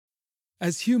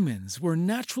As humans, we're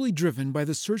naturally driven by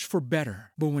the search for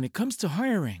better. But when it comes to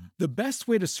hiring, the best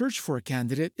way to search for a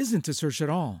candidate isn't to search at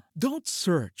all. Don't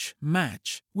search,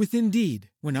 match with Indeed.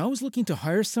 When I was looking to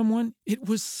hire someone, it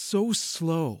was so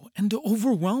slow and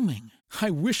overwhelming.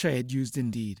 I wish I had used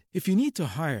Indeed. If you need to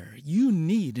hire, you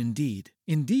need Indeed.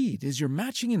 Indeed is your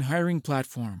matching and hiring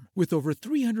platform with over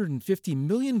 350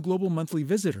 million global monthly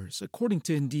visitors, according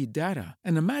to Indeed data,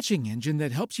 and a matching engine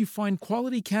that helps you find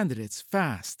quality candidates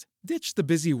fast. Ditch the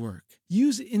busy work.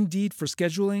 Use Indeed for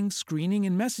scheduling, screening,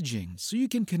 and messaging so you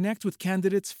can connect with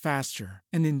candidates faster.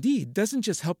 And Indeed doesn't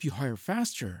just help you hire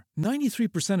faster.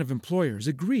 93% of employers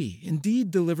agree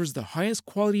Indeed delivers the highest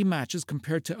quality matches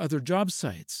compared to other job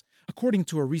sites, according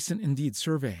to a recent Indeed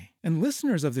survey. And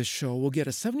listeners of this show will get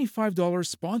a $75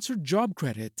 sponsored job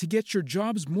credit to get your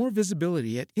jobs more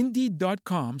visibility at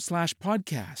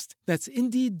Indeed.com/podcast. That's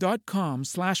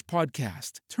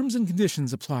Indeed.com/podcast. Terms and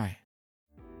conditions apply.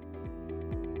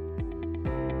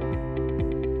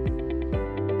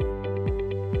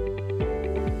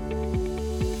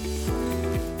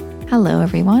 Hello,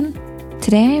 everyone.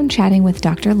 Today I am chatting with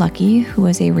Dr. Lucky, who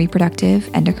is a reproductive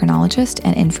endocrinologist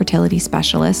and infertility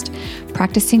specialist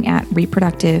practicing at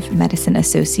Reproductive Medicine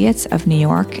Associates of New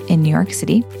York in New York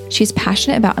City. She's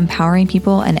passionate about empowering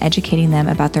people and educating them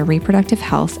about their reproductive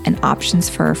health and options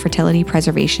for fertility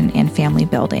preservation and family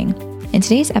building. In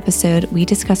today's episode, we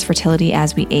discuss fertility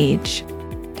as we age.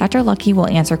 Dr. Lucky will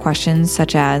answer questions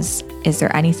such as, is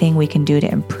there anything we can do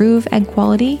to improve egg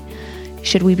quality?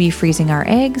 Should we be freezing our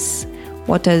eggs?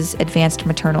 What does advanced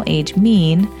maternal age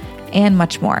mean? And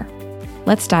much more.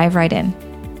 Let's dive right in.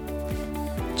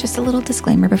 Just a little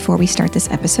disclaimer before we start this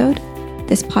episode.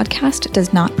 This podcast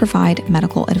does not provide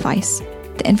medical advice.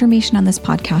 The information on this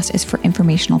podcast is for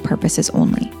informational purposes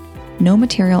only. No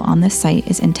material on this site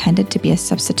is intended to be a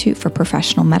substitute for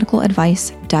professional medical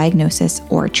advice, diagnosis,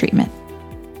 or treatment.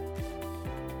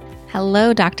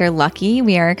 Hello, Dr. Lucky.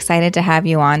 We are excited to have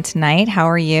you on tonight. How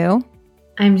are you?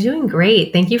 I'm doing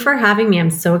great. Thank you for having me. I'm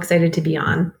so excited to be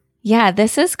on. Yeah,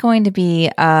 this is going to be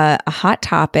a hot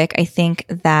topic I think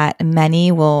that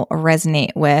many will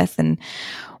resonate with. And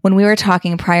when we were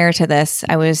talking prior to this,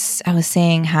 I was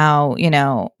saying how,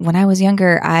 when I was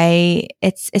younger,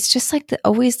 it's just like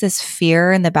always this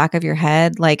fear in the back of your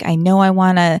head. Like, I know I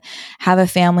want to have a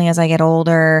family as I get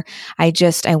older. I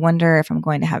wonder if I'm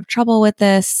going to have trouble with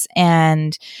this.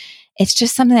 And it's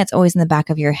just something that's always in the back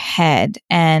of your head.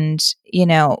 And,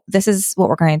 this is what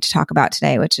we're going to talk about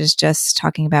today, which is just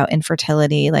talking about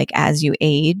infertility, like as you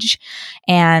age.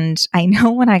 And I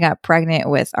know when I got pregnant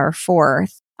with our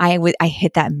fourth, I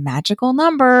hit that magical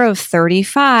number of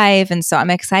 35. And so I'm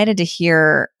excited to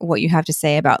hear what you have to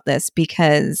say about this,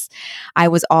 because I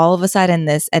was all of a sudden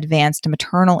this advanced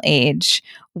maternal age,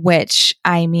 which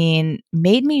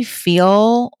made me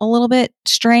feel a little bit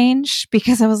strange,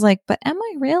 because I was like, but am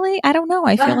I really? I don't know.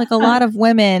 I feel like a lot of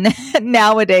women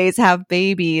nowadays have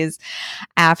babies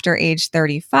after age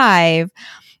 35.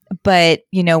 But,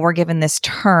 we're given this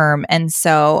term. And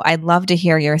so I'd love to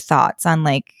hear your thoughts on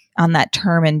that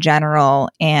term in general,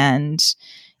 and,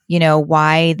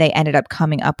 why they ended up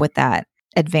coming up with that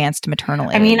advanced maternal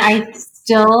age. I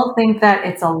still think that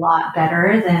it's a lot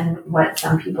better than what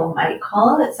some people might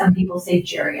call it. Some people say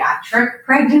geriatric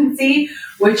pregnancy,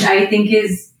 which I think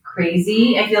is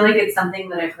crazy. I feel like it's something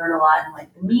that I've heard a lot in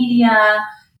the media,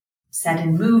 said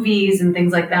in movies and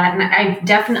things like that. And I've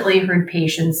definitely heard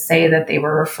patients say that they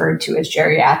were referred to as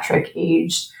geriatric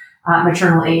age,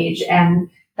 maternal age. And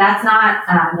that's not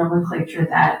nomenclature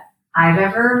that I've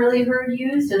ever really heard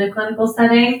used in a clinical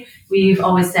setting. We've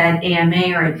always said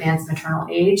AMA, or advanced maternal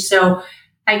age. So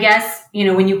I guess,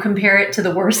 when you compare it to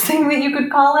the worst thing that you could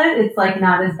call it, it's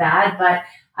not as bad. But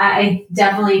I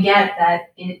definitely get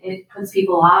that it puts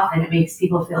people off, and it makes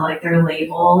people feel like they're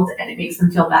labeled, and it makes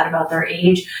them feel bad about their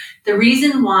age. The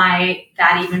reason why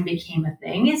that even became a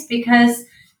thing is because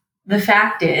the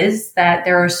fact is that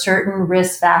there are certain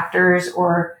risk factors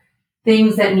or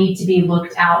things that need to be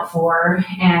looked out for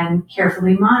and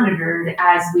carefully monitored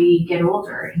as we get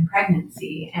older in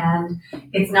pregnancy. And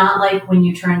it's not like when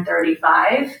you turn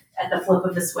 35 at the flip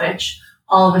of a switch,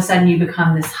 all of a sudden you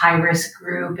become this high risk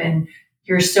group and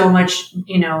you're so much,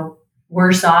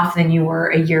 worse off than you were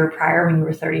a year prior when you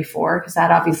were 34, because that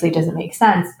obviously doesn't make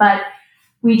sense. But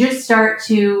we just start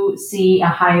to see a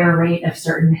higher rate of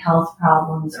certain health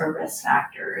problems or risk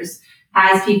factors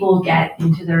as people get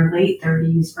into their late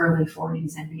 30s, early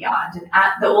 40s, and beyond. And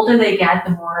the older they get,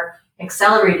 the more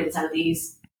accelerated some of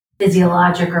these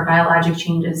physiologic or biologic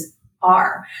changes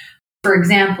are. For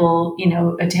example,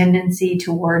 a tendency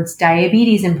towards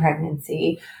diabetes in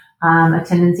pregnancy, a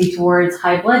tendency towards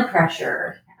high blood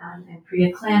pressure, and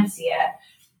preeclampsia,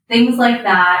 things like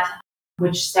that,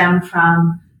 which stem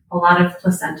from a lot of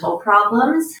placental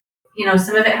problems.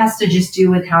 Some of it has to just do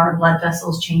with how our blood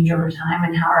vessels change over time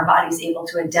and how our body's able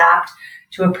to adapt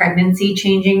to a pregnancy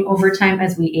changing over time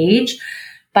as we age.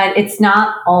 But it's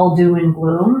not all doom and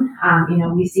gloom.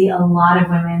 We see a lot of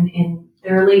women in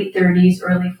their late 30s,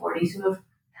 early 40s who have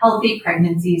healthy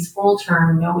pregnancies, full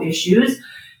term, no issues.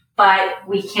 But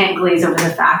we can't glaze over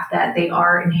the fact that they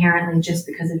are inherently, just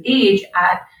because of age,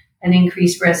 at an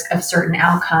increased risk of certain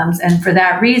outcomes. And for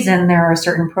that reason, there are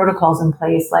certain protocols in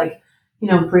place, like,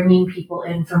 bringing people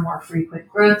in for more frequent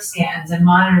growth scans and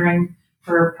monitoring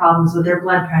for problems with their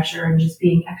blood pressure and just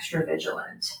being extra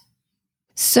vigilant.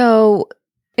 So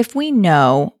if we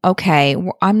know, okay,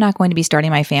 I'm not going to be starting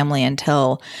my family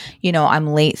until, I'm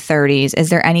late 30s, is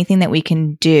there anything that we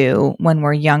can do when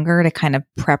we're younger to kind of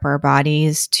prep our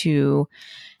bodies to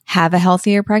have a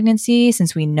healthier pregnancy,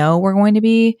 since we know we're going to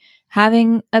be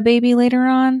having a baby later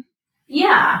on?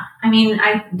 Yeah.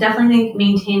 I definitely think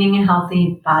maintaining a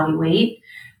healthy body weight,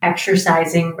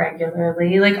 exercising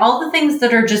regularly, like all the things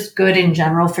that are just good in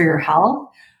general for your health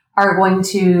are going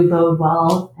to bode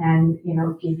well and,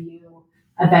 give you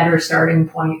a better starting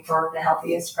point for the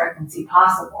healthiest pregnancy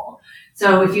possible.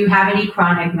 So if you have any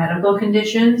chronic medical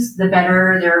conditions, the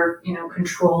better they're,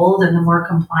 controlled and the more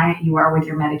compliant you are with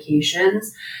your medications.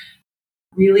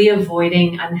 Really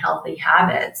avoiding unhealthy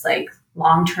habits like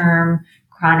long-term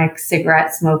chronic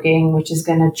cigarette smoking, which is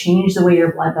going to change the way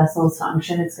your blood vessels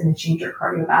function. It's going to change your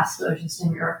cardiovascular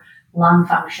system, your lung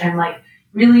function, like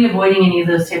really avoiding any of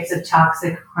those types of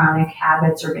toxic chronic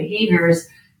habits or behaviors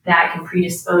that can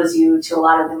predispose you to a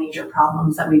lot of the major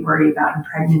problems that we worry about in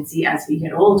pregnancy as we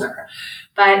get older.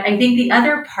 But I think the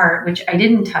other part, which I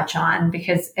didn't touch on,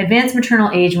 because advanced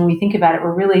maternal age, when we think about it,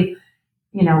 we're really,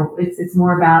 it's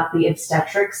more about the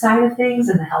obstetric side of things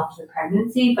and the health of the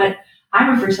pregnancy, but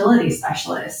I'm a fertility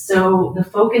specialist. So the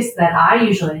focus that I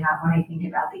usually have when I think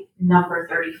about the number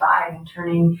 35 and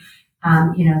turning,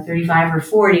 35 or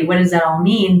 40, what does that all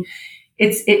mean?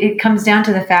 It comes down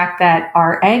to the fact that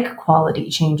our egg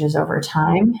quality changes over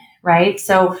time, right?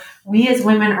 So we as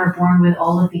women are born with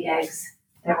all of the eggs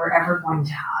that we're ever going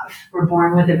to have. We're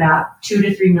born with about 2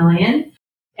 to 3 million.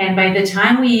 And by the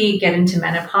time we get into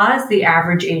menopause, the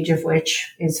average age of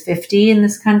which is 50 in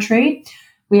this country,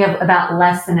 we have about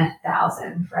less than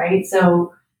 1,000, right?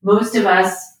 So most of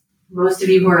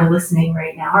you who are listening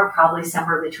right now are probably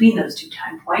somewhere between those two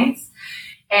time points.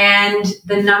 And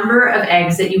the number of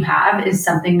eggs that you have is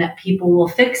something that people will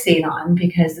fixate on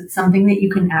because it's something that you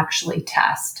can actually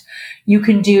test. You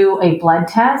can do a blood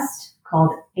test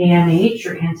called AMH,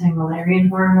 or anti-Müllerian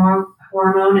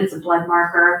hormone. It's a blood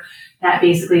marker that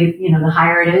basically, the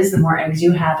higher it is, the more eggs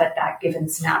you have at that given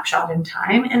snapshot in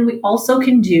time. And we also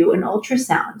can do an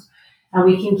ultrasound. And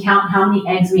we can count how many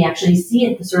eggs we actually see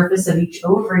at the surface of each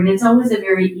ovary. And it's always a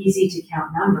very easy to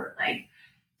count number, like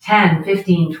 10,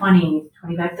 15, 20,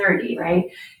 25, 30, right?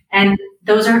 And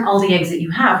those aren't all the eggs that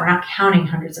you have. We're not counting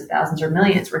hundreds of thousands or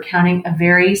millions. We're counting a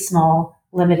very small,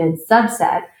 limited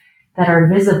subset that are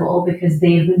visible because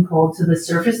they've been pulled to the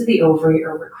surface of the ovary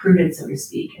or recruited, so to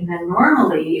speak. And then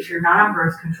normally, if you're not on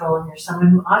birth control and you're someone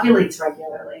who ovulates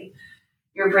regularly,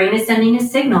 your brain is sending a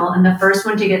signal, and the first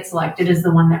one to get selected is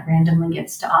the one that randomly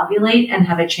gets to ovulate and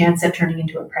have a chance of turning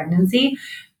into a pregnancy.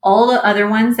 All the other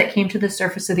ones that came to the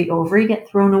surface of the ovary get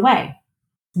thrown away.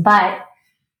 But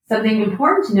something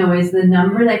important to know is the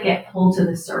number that get pulled to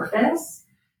the surface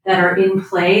that are in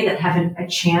play that have a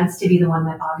chance to be the one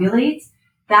that ovulates,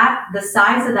 that the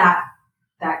size of that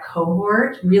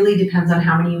cohort really depends on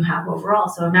how many you have overall.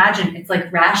 So imagine it's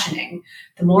like rationing.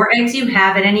 The more eggs you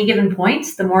have at any given point,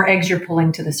 the more eggs you're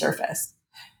pulling to the surface.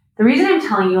 The reason I'm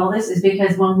telling you all this is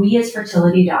because when we as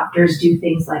fertility doctors do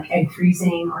things like egg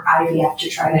freezing or IVF to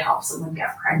try to help someone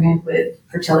get pregnant with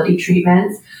fertility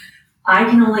treatments, I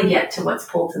can only get to what's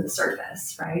pulled to the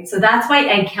surface, right? So that's why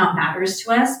egg count matters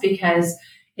to us, because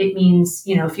it means,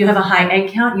 if you have a high egg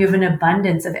count, you have an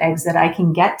abundance of eggs that I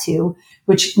can get to,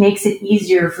 which makes it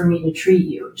easier for me to treat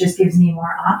you. It just gives me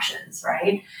more options,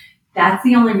 right? That's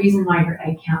the only reason why your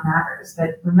egg count matters.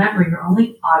 But remember, you're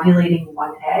only ovulating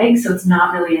one egg, so it's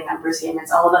not really a numbers game.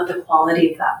 It's all about the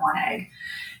quality of that one egg.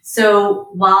 So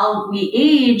while we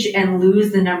age and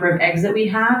lose the number of eggs that we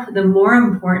have, the more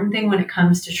important thing when it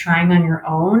comes to trying on your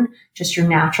own, just your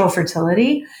natural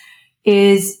fertility,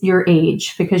 is your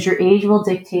age, because your age will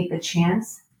dictate the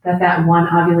chance that one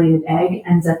ovulated egg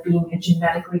ends up being a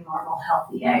genetically normal,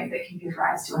 healthy egg that can give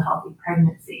rise to a healthy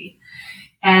pregnancy.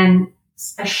 And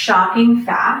a shocking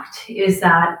fact is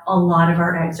that a lot of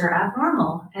our eggs are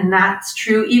abnormal. And that's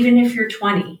true even if you're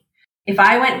 20. if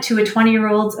I went to a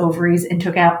 20-year-old's ovaries and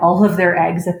took out all of their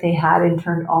eggs that they had and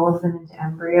turned all of them into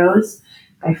embryos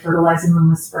by fertilizing them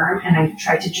with sperm, and I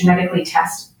tried to genetically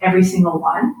test every single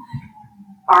one,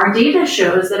 our data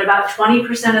shows that about 20%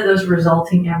 of those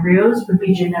resulting embryos would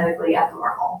be genetically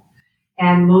abnormal.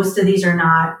 And most of these are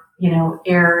not,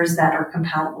 errors that are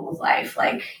compatible with life,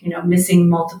 like, missing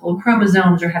multiple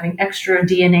chromosomes or having extra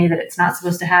DNA that it's not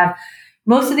supposed to have.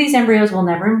 Most of these embryos will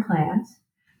never implant,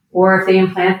 or if they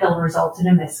implant, they'll result in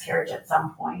a miscarriage at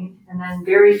some point. And then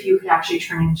very few could actually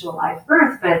turn into a live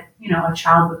birth, but, a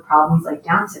child with problems like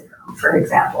Down syndrome, for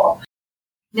example.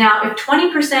 Now, if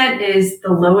 20% is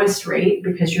the lowest rate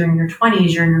because you're in your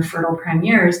 20s, you're in your fertile prime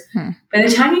years, by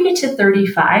the time you get to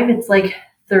 35, it's like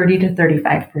 30 to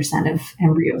 35% of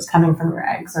embryos coming from your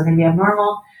eggs are going to be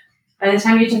abnormal. By the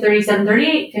time you get to 37,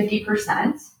 38,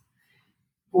 50%,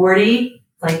 40,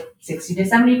 like 60 to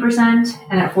 70%.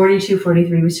 And at 42,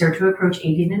 43, we start to approach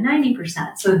 80 to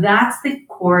 90%. So that's the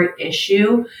core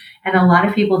issue. And a lot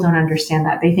of people don't understand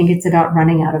that. They think it's about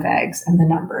running out of eggs and the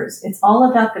numbers. It's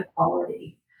all about the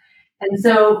quality. And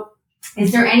so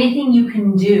is there anything you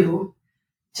can do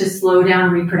to slow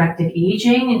down reproductive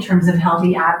aging in terms of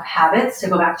healthy habits, to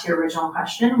go back to your original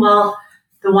question? Well,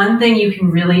 the one thing you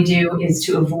can really do is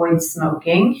to avoid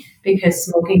smoking, because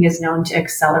smoking is known to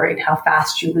accelerate how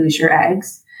fast you lose your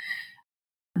eggs.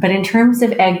 But in terms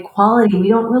of egg quality, we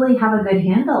don't really have a good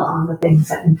handle on the things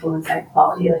that influence egg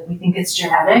quality. Like, we think it's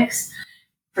genetics.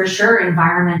 For sure,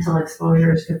 environmental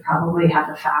exposures could probably have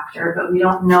a factor, but we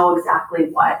don't know exactly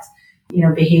what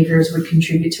behaviors would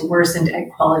contribute to worsened egg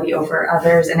quality over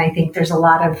others. And I think there's a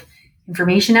lot of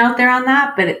information out there on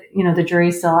that, but the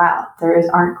jury's still out. There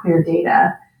aren't clear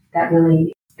data that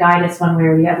really guide us one way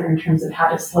or the other in terms of how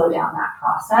to slow down that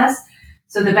process.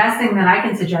 So the best thing that I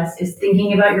can suggest is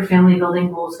thinking about your family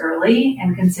building goals early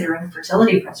and considering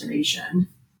fertility preservation.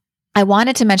 I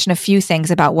wanted to mention a few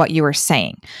things about what you were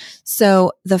saying.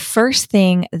 So the first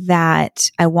thing that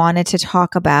I wanted to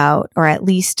talk about, or at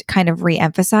least kind of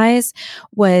reemphasize,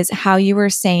 was how you were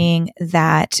saying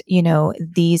that,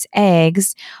 these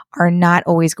eggs are not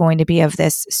always going to be of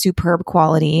this superb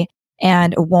quality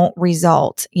and won't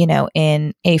result,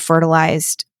 in a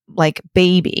fertilized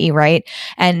baby, right?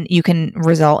 And you can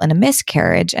result in a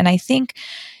miscarriage. And I think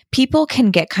people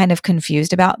can get kind of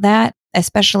confused about that,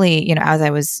 especially, as I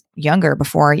was younger,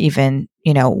 before I even,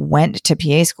 went to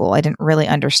PA school. I didn't really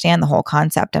understand the whole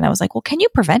concept. And I was like, well, can you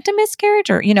prevent a miscarriage?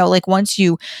 Or, once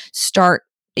you start,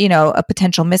 a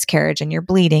potential miscarriage and you're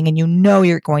bleeding and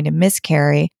you're going to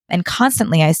miscarry. And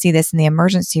constantly I see this in the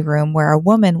emergency room where a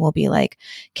woman will be like,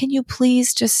 can you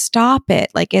please just stop it?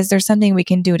 Like, is there something we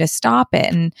can do to stop it?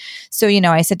 And so,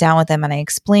 I sit down with them and I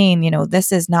explain,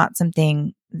 this is not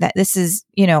something that this is,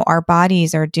 our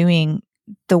bodies are doing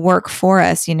the work for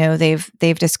us.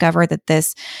 They've discovered that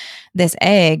this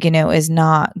egg, is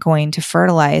not going to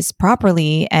fertilize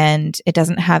properly and it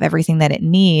doesn't have everything that it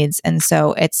needs. And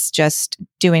so it's just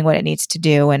doing what it needs to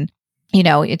do. And,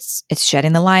 it's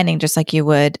shedding the lining just like you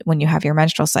would when you have your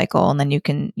menstrual cycle, and then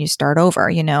you start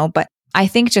over, but I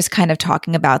think just kind of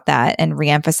talking about that and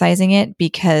reemphasizing it,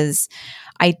 because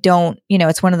I don't,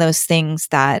 it's one of those things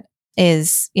that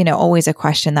is, always a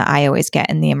question that I always get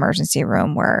in the emergency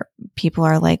room, where people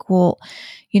are like, well,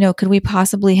 could we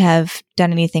possibly have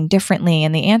done anything differently?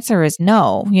 And the answer is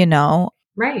no,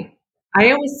 Right. I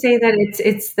always say that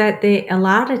it's that a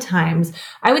lot of times,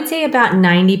 I would say about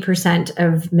 90%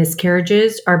 of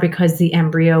miscarriages are because the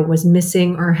embryo was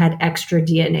missing or had extra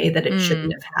DNA that it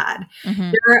shouldn't have had.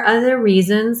 Mm-hmm. There are other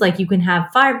reasons, like you can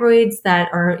have fibroids that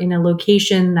are in a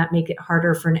location that make it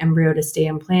harder for an embryo to stay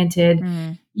implanted.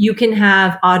 Mm. You can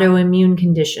have autoimmune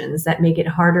conditions that make it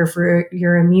harder for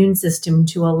your immune system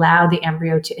to allow the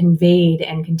embryo to invade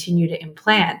and continue to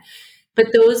implant.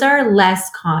 But those are less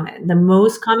common. The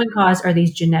most common cause are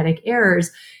these genetic errors.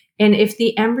 And if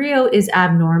the embryo is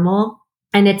abnormal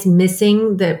and it's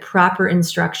missing the proper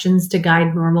instructions to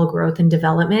guide normal growth and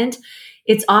development,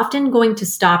 it's often going to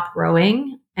stop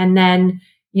growing. And then,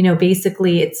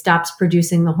 basically it stops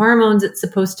producing the hormones it's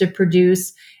supposed to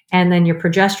produce. And then your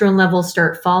progesterone levels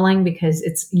start falling because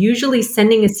it's usually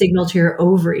sending a signal to your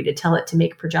ovary to tell it to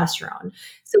make progesterone.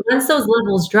 So once those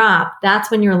levels drop, that's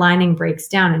when your lining breaks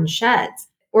down and sheds.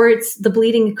 Or it's the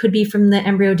bleeding could be from the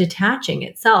embryo detaching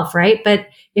itself, right? But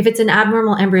if it's an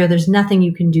abnormal embryo, there's nothing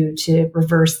you can do to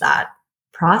reverse that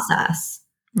process.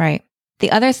 Right.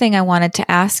 The other thing I wanted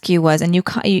to ask you was, and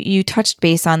you touched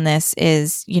base on this,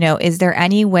 is, is there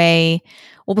any way...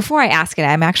 Well, before I ask it,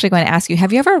 I'm actually going to ask you,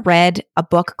 have you ever read a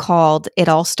book called It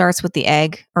All Starts with the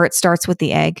Egg, or It Starts with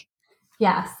the Egg?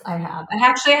 Yes, I have. I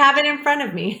actually have it in front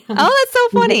of me. Oh, that's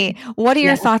so funny. What are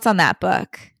your thoughts on that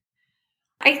book?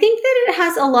 I think that it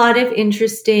has a lot of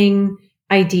interesting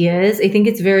ideas. I think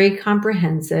it's very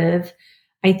comprehensive.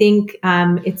 I think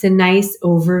it's a nice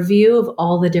overview of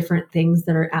all the different things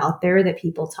that are out there that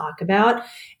people talk about.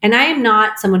 And I am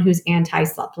not someone who's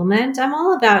anti-supplement. I'm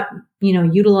all about,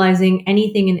 utilizing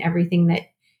anything and everything that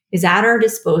is at our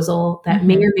disposal that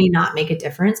may or may not make a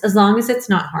difference, as long as it's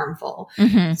not harmful.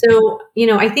 So,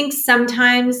 I think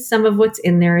sometimes some of what's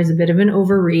in there is a bit of an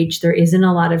overreach. There isn't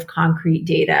a lot of concrete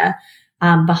data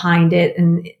behind it,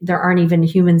 and there aren't even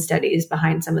human studies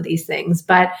behind some of these things.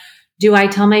 But do I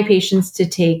tell my patients to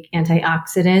take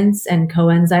antioxidants and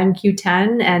coenzyme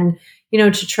Q10 and,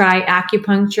 to try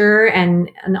acupuncture and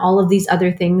all of these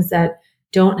other things that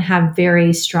don't have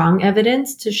very strong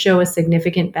evidence to show a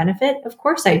significant benefit? Of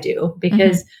course I do,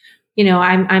 because,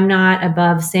 I'm not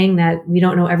above saying that we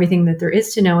don't know everything that there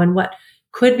is to know, and what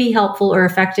could be helpful or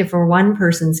effective for one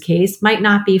person's case might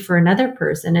not be for another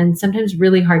person. And sometimes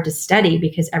really hard to study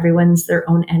because everyone's their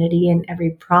own entity and every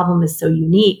problem is so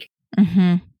unique.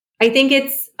 I think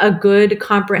it's a good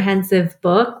comprehensive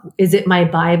book. Is it my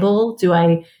Bible? Do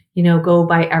I, go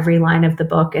by every line of the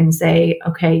book and say,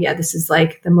 okay, yeah, this is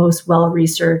like the most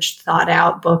well-researched, thought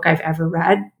out book I've ever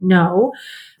read? No.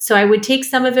 So I would take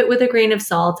some of it with a grain of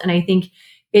salt. And I think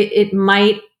it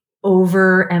might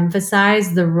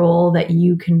overemphasize the role that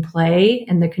you can play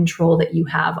and the control that you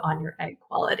have on your egg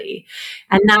quality.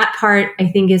 And that part, I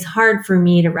think, is hard for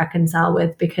me to reconcile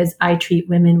with, because I treat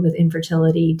women with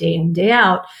infertility day in, day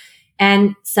out.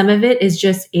 And some of it is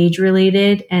just age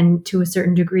related, and to a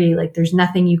certain degree, like there's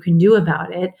nothing you can do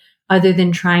about it other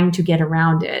than trying to get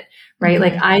around it, right?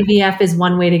 Like IVF is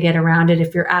one way to get around it.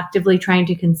 If you're actively trying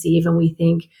to conceive and we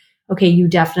think, okay, you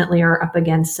definitely are up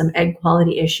against some egg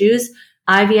quality issues,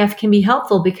 IVF can be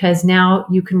helpful because now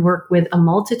you can work with a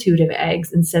multitude of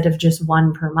eggs instead of just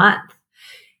one per month.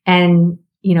 And,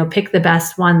 pick the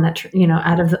best one that,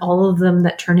 out of all of them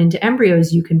that turn into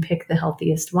embryos, you can pick the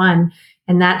healthiest one.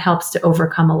 And that helps to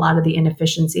overcome a lot of the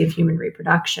inefficiency of human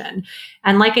reproduction.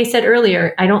 And like I said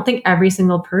earlier, I don't think every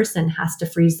single person has to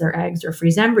freeze their eggs or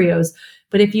freeze embryos.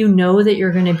 But if you know that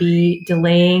you're going to be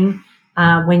delaying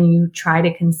when you try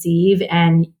to conceive,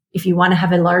 and if you want to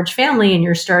have a large family and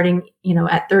you're starting,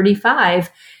 at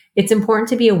 35, it's important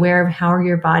to be aware of how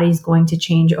your body's going to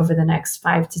change over the next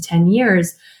 5 to 10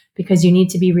 years, because you need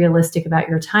to be realistic about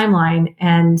your timeline.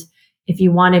 And if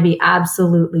you want to be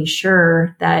absolutely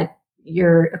sure that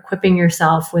you're equipping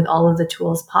yourself with all of the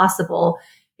tools possible,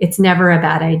 it's never a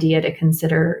bad idea to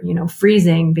consider,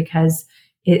 freezing, because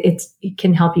it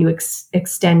can help you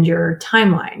extend your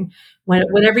timeline.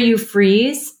 Whatever you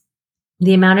freeze,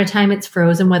 the amount of time it's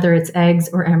frozen, whether it's eggs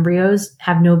or embryos,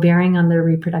 have no bearing on their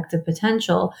reproductive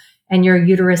potential, and your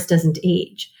uterus doesn't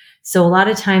age. So a lot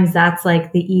of times that's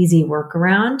like the easy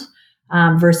workaround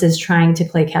versus trying to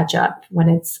play catch up when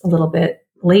it's a little bit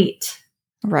late.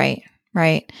 Right.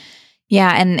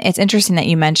 Yeah. And it's interesting that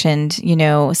you mentioned,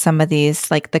 some of these,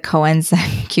 like the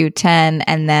coenzyme Q10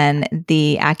 and then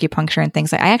the acupuncture and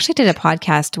things. I actually did a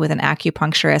podcast with an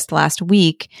acupuncturist last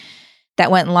week that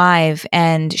went live,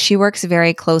 and she works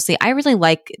very closely. I really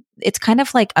it's kind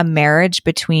of like a marriage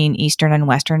between Eastern and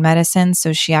Western medicine.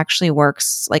 So she actually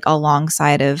works like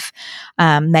alongside of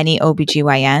many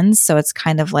OBGYNs. So it's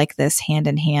kind of like this hand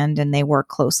in hand, and they work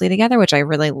closely together, which I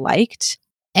really liked.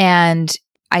 And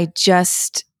I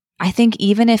think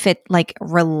even if it like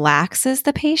relaxes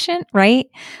the patient, right?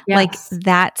 Yes. Like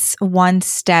that's one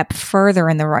step further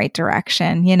in the right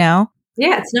direction, Yeah,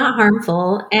 it's not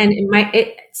harmful. And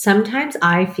sometimes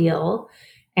I feel,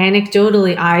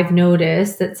 anecdotally, I've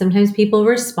noticed that sometimes people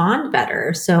respond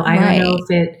better. So I don't know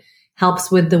if it helps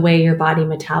with the way your body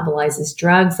metabolizes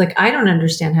drugs. Like, I don't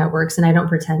understand how it works, and I don't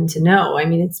pretend to know. I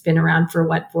mean, it's been around for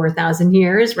 4,000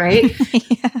 years, right?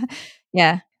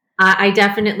 Yeah. I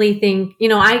definitely think,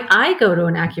 I go to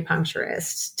an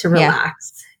acupuncturist to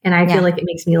relax, and I feel like it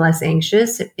makes me less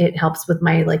anxious. It helps with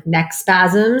my like neck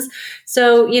spasms.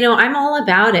 So, I'm all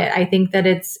about it. I think that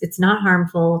it's not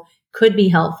harmful, could be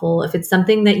helpful. If it's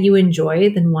something that you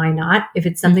enjoy, then why not? If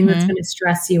it's something that's going to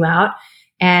stress you out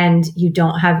and you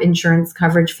don't have insurance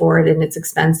coverage for it, and it's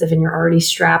expensive, and you're already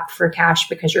strapped for cash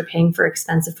because you're paying for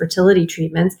expensive fertility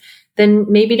treatments, then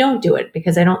maybe don't do it,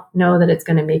 because I don't know that it's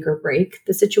going to make or break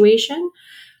the situation.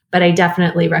 But I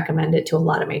definitely recommend it to a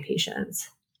lot of my patients.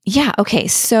 Yeah. Okay.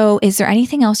 So is there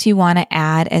anything else you want to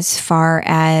add as far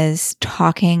as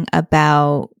talking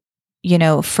about,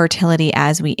 fertility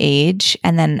as we age?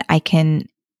 And then I can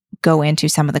go into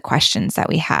some of the questions that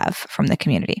we have from the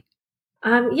community.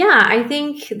 I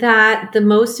think that the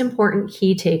most important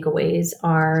key takeaways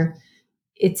are,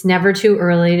 it's never too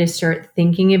early to start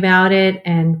thinking about it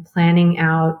and planning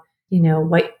out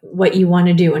what you want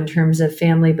to do in terms of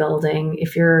family building.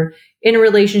 If you're in a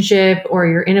relationship or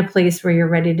you're in a place where you're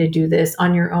ready to do this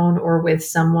on your own or with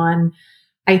someone,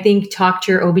 I think talk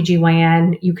to your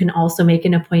OBGYN. You can also make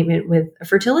an appointment with a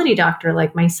fertility doctor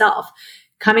like myself.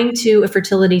 Coming to a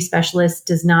fertility specialist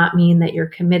does not mean that you're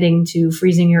committing to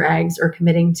freezing your eggs or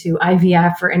committing to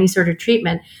IVF or any sort of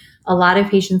treatment. A lot of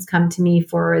patients come to me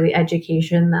for the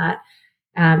education that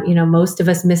most of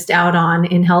us missed out on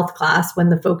in health class when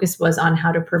the focus was on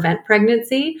how to prevent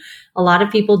pregnancy. A lot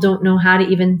of people don't know how to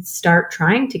even start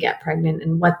trying to get pregnant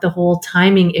and what the whole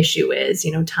timing issue is,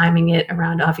 timing it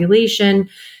around ovulation.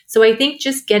 So I think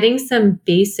just getting some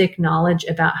basic knowledge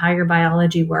about how your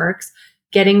biology works,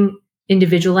 getting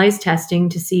individualized testing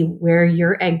to see where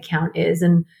your egg count is,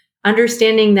 and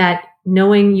understanding that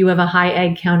knowing you have a high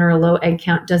egg count or a low egg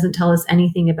count doesn't tell us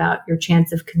anything about your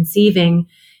chance of conceiving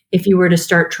if you were to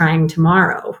start trying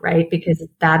tomorrow, right? Because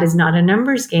that is not a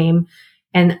numbers game.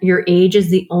 And your age is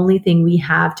the only thing we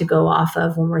have to go off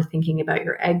of when we're thinking about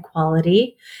your egg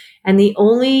quality. And the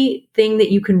only thing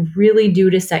that you can really do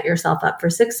to set yourself up for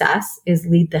success is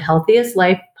lead the healthiest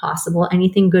life possible.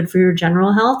 Anything good for your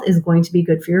general health is going to be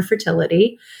good for your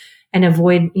fertility, and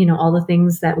avoid, all the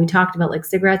things that we talked about, like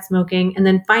cigarette smoking. And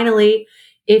then finally,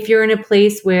 if you're in a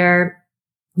place where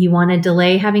you want to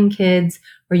delay having kids,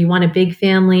 or you want a big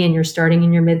family and you're starting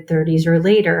in your mid-30s or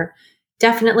later,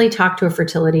 definitely talk to a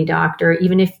fertility doctor,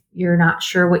 even if you're not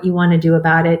sure what you want to do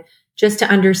about it, just to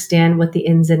understand what the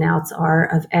ins and outs are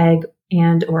of egg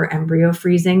and or embryo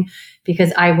freezing,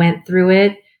 because I went through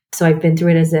it. So I've been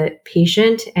through it as a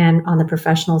patient, and on the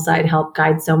professional side, helped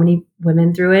guide so many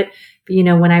women through it. But,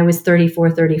 when I was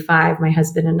 34, 35, my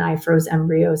husband and I froze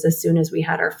embryos as soon as we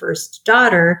had our first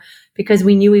daughter, because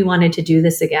we knew we wanted to do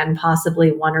this again,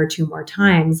 possibly one or two more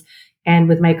times. And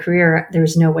with my career,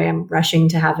 there's no way I'm rushing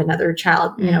to have another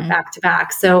child, back to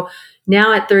back. So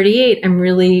now at 38, I'm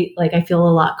really I feel a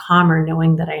lot calmer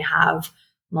knowing that I have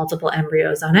multiple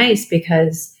embryos on ice,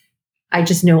 because I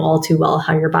just know all too well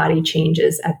how your body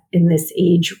changes in this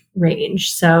age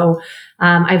range. So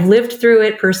I've lived through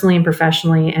it personally and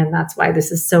professionally, and that's why this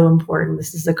is so important.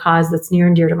 This is a cause that's near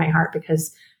and dear to my heart,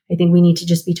 because I think we need to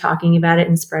just be talking about it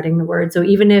and spreading the word. So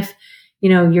even if,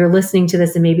 you're listening to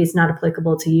this and maybe it's not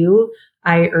applicable to you,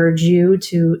 I urge you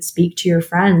to speak to your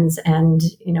friends and,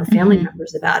 family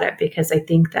members about it, because I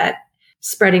think that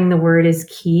spreading the word is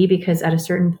key, because at a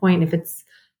certain point, if it's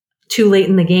too late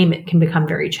in the game, it can become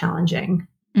very challenging.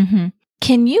 Mm-hmm.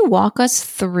 Can you walk us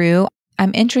through?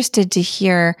 I'm interested to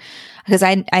hear, because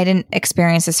I didn't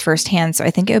experience this firsthand. So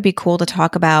I think it would be cool to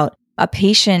talk about a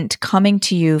patient coming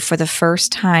to you for the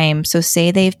first time. So say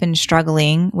they've been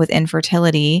struggling with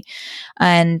infertility,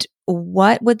 and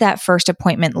what would that first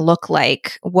appointment look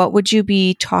like? What would you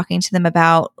be talking to them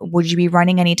about? Would you be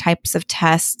running any types of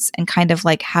tests, and kind of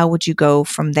how would you go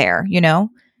from there,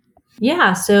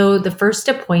 Yeah. So the first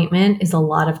appointment is a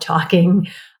lot of talking.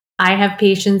 I have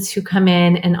patients who come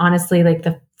in, and honestly,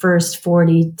 the first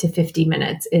 40 to 50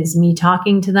 minutes is me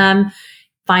talking to them,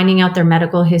 finding out their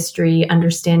medical history,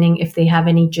 understanding if they have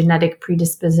any genetic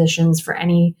predispositions for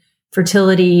any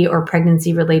fertility or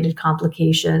pregnancy related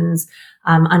complications,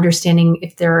 understanding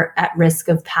if they're at risk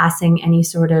of passing any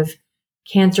sort of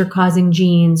cancer causing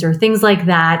genes or things like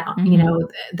that,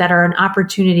 that are an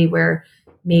opportunity where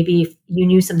maybe if you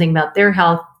knew something about their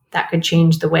health, that could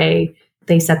change the way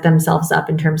they set themselves up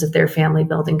in terms of their family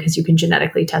building, because you can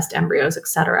genetically test embryos, et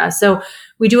cetera. So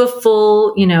we do a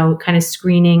full, kind of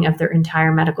screening of their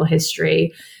entire medical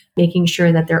history, making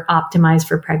sure that they're optimized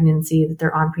for pregnancy, that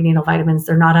they're on prenatal vitamins,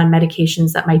 they're not on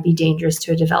medications that might be dangerous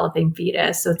to a developing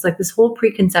fetus. So it's this whole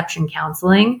preconception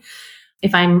counseling.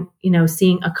 If I'm,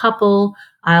 seeing a couple,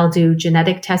 I'll do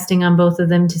genetic testing on both of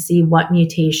them to see what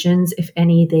mutations, if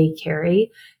any, they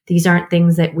carry. These aren't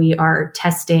things that we are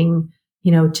testing,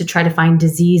 to try to find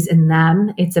disease in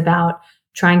them. It's about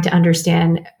trying to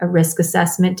understand a risk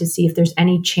assessment to see if there's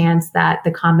any chance that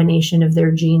the combination of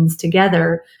their genes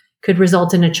together could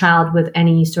result in a child with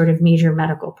any sort of major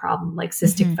medical problem, like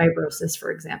cystic fibrosis, for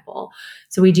example.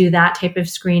 So we do that type of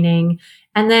screening.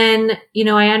 And then,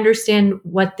 I understand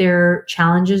what their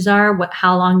challenges are,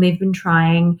 how long they've been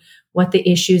trying, what the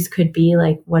issues could be,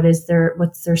 what's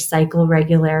their cycle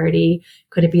regularity?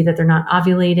 Could it be that they're not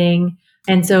ovulating?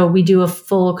 And so we do a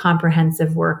full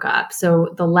comprehensive workup.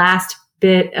 So the last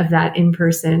bit of that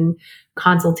in-person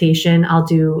consultation, I'll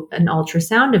do an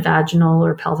ultrasound, a vaginal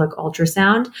or pelvic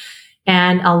ultrasound,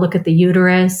 and I'll look at the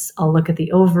uterus, I'll look at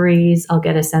the ovaries, I'll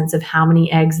get a sense of how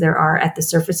many eggs there are at the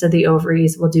surface of the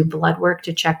ovaries. We'll do blood work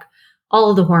to check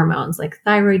all of the hormones like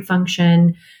thyroid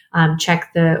function,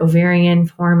 check the ovarian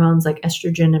hormones like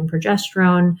estrogen and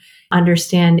progesterone,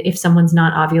 understand if someone's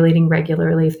not ovulating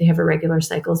regularly, if they have irregular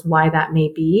cycles, why that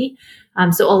may be.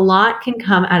 So a lot can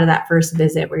come out of that first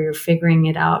visit where you're figuring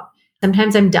it out.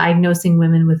 Sometimes I'm diagnosing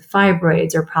women with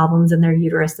fibroids or problems in their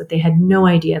uterus that they had no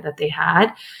idea that they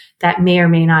had, that may or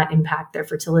may not impact their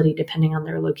fertility depending on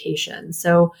their location.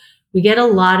 So we get a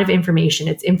lot of information.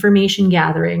 It's information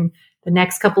gathering. The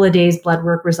next couple of days, blood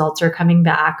work results are coming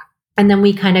back. And then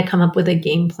we kind of come up with a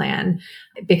game plan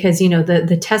because,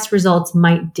 the test results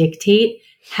might dictate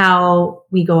how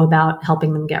we go about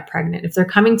helping them get pregnant. If they're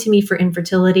coming to me for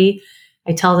infertility,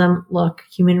 I tell them, look,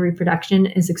 human reproduction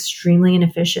is extremely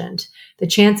inefficient. The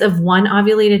chance of one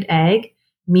ovulated egg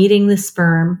meeting the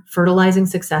sperm, fertilizing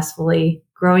successfully,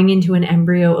 growing into an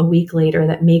embryo a week later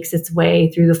that makes its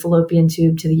way through the fallopian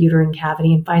tube to the uterine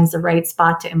cavity and finds the right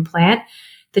spot to implant,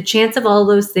 the chance of all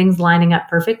those things lining up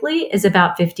perfectly is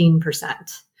about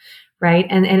 15%, right?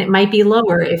 And it might be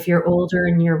lower if you're older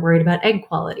and you're worried about egg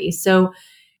quality. So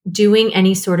doing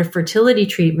any sort of fertility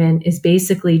treatment is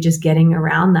basically just getting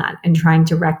around that and trying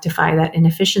to rectify that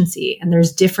inefficiency. And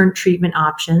there's different treatment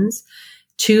options,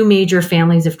 2 major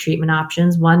families of treatment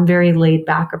options, one very laid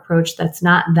back approach that's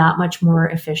not that much more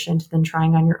efficient than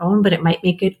trying on your own, but it might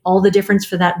make it all the difference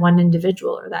for that one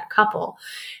individual or that couple.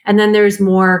 And then there's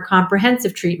more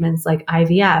comprehensive treatments like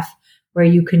IVF, where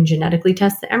you can genetically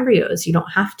test the embryos. You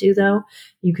don't have to, though.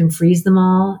 You can freeze them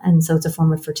all. And so it's a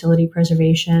form of fertility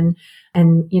preservation.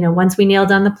 And, once we nail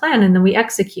down the plan and then we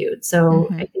execute. So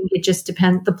I think it just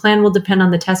depends. The plan will depend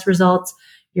on the test results,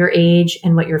 your age,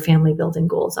 and what your family building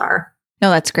goals are. No,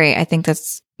 that's great. I think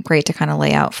that's great to kind of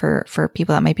lay out for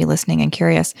people that might be listening and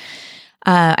curious.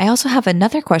 I also have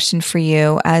another question for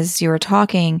you as you were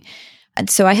talking.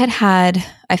 So I've had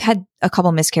a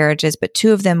couple miscarriages, but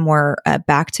 2 of them were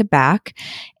back to back.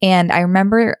 And I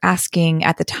remember asking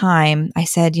at the time, I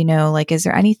said, is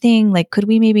there anything, could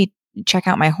we maybe check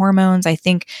out my hormones? I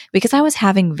think because I was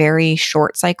having very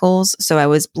short cycles, so I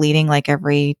was bleeding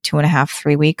every 2.5,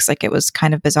 3 weeks. It was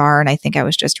kind of bizarre. And I think I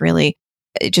was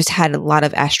just had a lot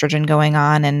of estrogen going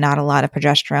on and not a lot of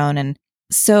progesterone. And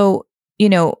so,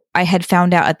 I had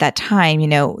found out at that time,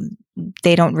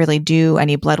 they don't really do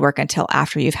any blood work until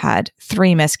after you've had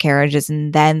 3 miscarriages,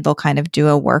 and then they'll kind of do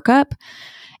a workup.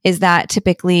 Is that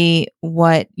typically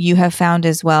what you have found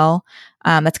as well?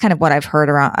 That's kind of what I've heard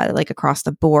around across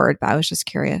the board, but I was just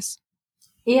curious.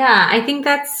 Yeah, I think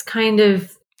that's kind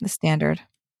of the standard.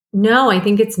 No, I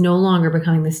think it's no longer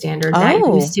becoming the standard. That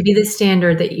used to be the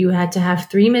standard, that you had to have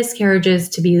 3 miscarriages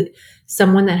to be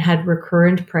someone that had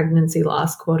recurrent pregnancy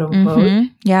loss, quote unquote. Mm-hmm.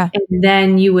 Yeah. And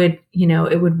then you would,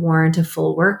 it would warrant a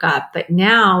full workup. But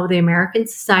now the American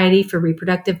Society for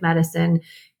Reproductive Medicine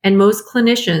and most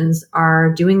clinicians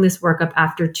are doing this workup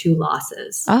after 2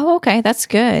 losses. Oh, okay. That's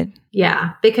good.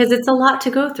 Yeah, because it's a lot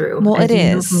to go through. Well, it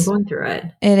is. From going through it.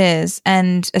 It is.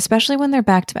 And especially when they're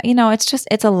back to back,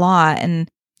 it's a lot.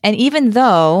 And even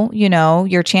though,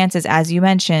 your chances, as you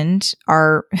mentioned,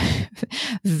 are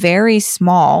very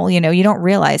small, you don't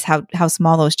realize how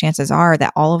small those chances are,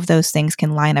 that all of those things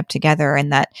can line up together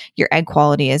and that your egg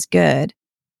quality is good.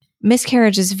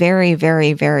 Miscarriage is very,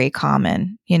 very, very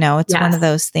common. It's one of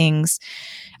those things.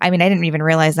 I mean, I didn't even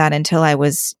realize that until I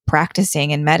was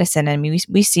practicing in medicine. I mean,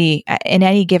 we see in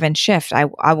any given shift,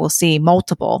 I will see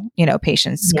multiple,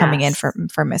 patients coming in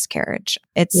for miscarriage.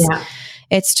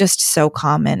 It's just so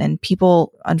common, and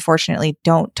people unfortunately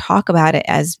don't talk about it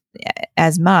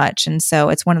as much. And so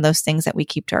it's one of those things that we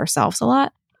keep to ourselves a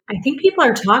lot. I think people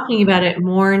are talking about it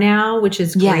more now, which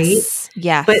is great.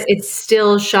 Yes. But it's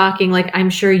still shocking. I'm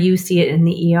sure you see it in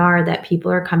the ER that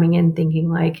people are coming in thinking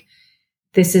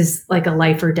this is a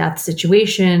life or death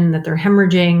situation, that they're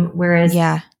hemorrhaging. Whereas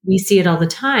we see it all the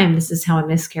time. This is how a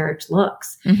miscarriage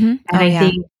looks. Mm-hmm. And I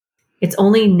think it's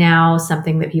only now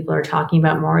something that people are talking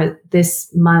about more. This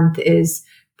month is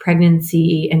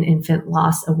pregnancy and infant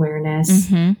loss awareness.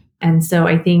 Mm-hmm. And so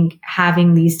I think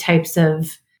having these types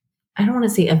of, I don't want to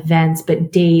say events,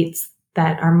 but dates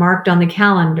that are marked on the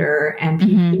calendar, and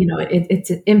people, it's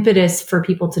an impetus for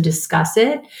people to discuss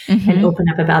it and open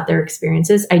up about their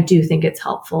experiences. I do think it's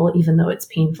helpful, even though it's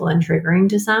painful and triggering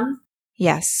to some.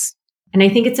 Yes. And I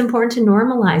think it's important to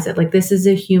normalize it. This is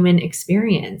a human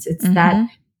experience. It's that,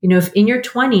 if in your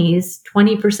 20s,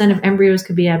 20% of embryos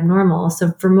could be abnormal.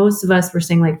 So for most of us, we're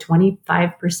saying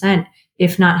 25%,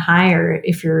 if not higher,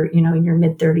 if you're, in your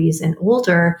mid 30s and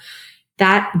older.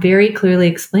 That very clearly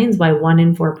explains why 1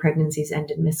 in 4 pregnancies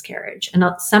end in miscarriage. And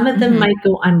some of them might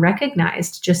go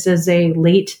unrecognized, just as a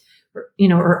late,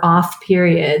 or off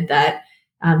period that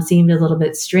seemed a little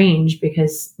bit strange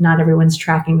because not everyone's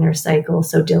tracking their cycle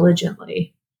so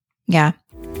diligently. Yeah.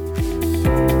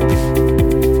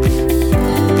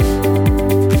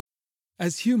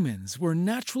 As humans, we're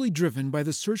naturally driven by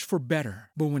the search for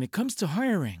better. But when it comes to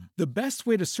hiring, the best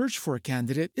way to search for a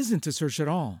candidate isn't to search at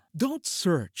all. Don't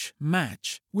search,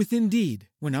 match with Indeed.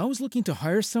 When I was looking to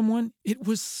hire someone, it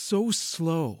was so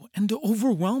slow and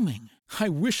overwhelming. I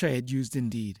wish I had used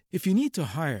Indeed. If you need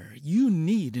to hire, you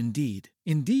need Indeed.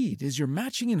 Indeed is your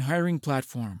matching and hiring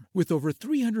platform with over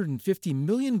 350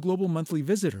 million global monthly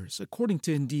visitors, according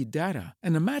to Indeed data,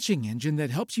 and a matching engine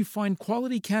that helps you find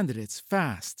quality candidates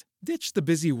fast. Ditch the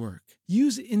busy work.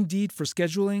 Use Indeed for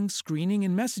scheduling, screening,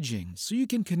 and messaging so you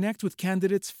can connect with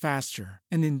candidates faster.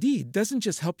 And Indeed doesn't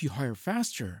just help you hire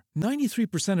faster.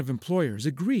 93% of employers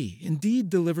agree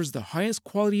Indeed delivers the highest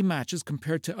quality matches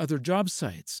compared to other job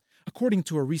sites, according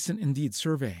to a recent Indeed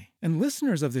survey. And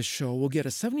listeners of this show will get a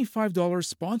 $75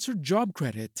 sponsored job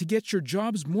credit to get your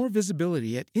jobs more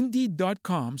visibility at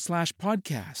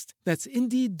Indeed.com/podcast. That's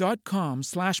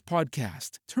Indeed.com/podcast.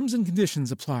 Terms and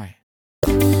conditions apply.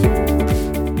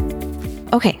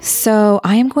 Okay, so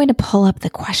I am going to pull up the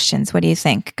questions. What do you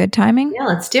think? Good timing? Yeah,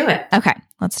 let's do it. Okay,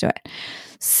 let's do it.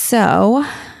 So,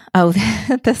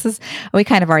 we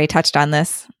kind of already touched on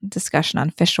this discussion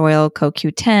on fish oil,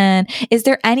 CoQ10. Is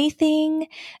there anything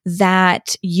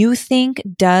that you think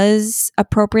does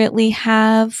appropriately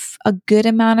have a good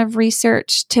amount of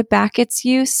research to back its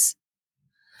use?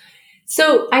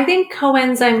 So I think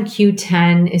coenzyme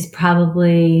Q10 is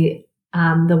probably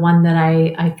the one that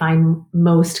I find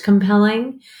most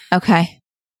compelling. Okay.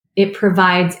 It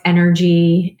provides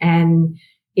energy and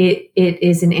it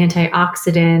is an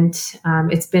antioxidant.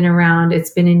 It's been around. It's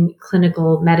been in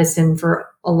clinical medicine for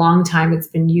a long time. It's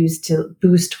been used to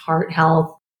boost heart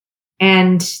health.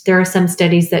 And there are some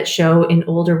studies that show in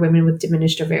older women with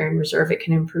diminished ovarian reserve, it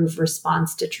can improve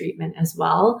response to treatment as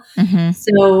well. Mm-hmm.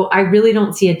 So I really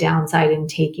don't see a downside in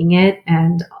taking it.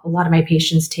 And a lot of my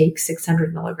patients take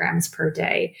 600 milligrams per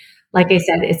day. Like I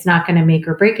said, it's not going to make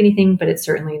or break anything, but it's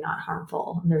certainly not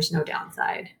harmful. And there's no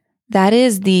downside. That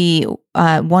is the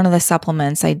one of the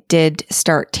supplements I did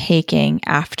start taking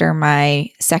after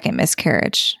my second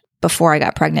miscarriage, before I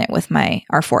got pregnant with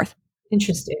our fourth.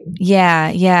 Interesting.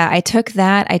 Yeah. I took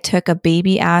that. I took a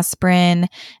baby aspirin,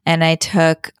 and I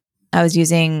was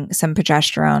using some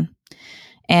progesterone,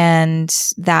 and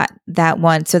that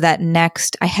one. So that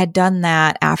next, I had done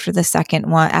that after the second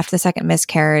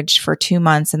miscarriage for 2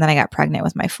 months, and then I got pregnant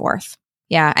with my fourth.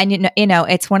 Yeah. And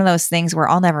it's one of those things where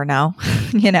I'll never know,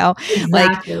 Exactly.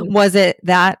 like, was it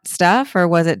that stuff, or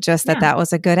was it just that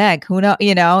was a good egg? Who knows?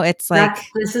 It's like,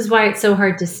 this is why it's so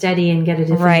hard to study and get a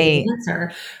definitive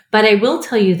answer. But I will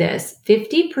tell you this,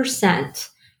 50%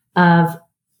 of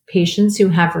patients who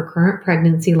have recurrent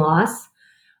pregnancy loss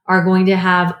are going to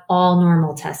have all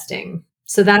normal testing.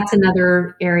 So that's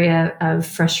another area of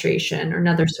frustration, or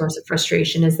another source of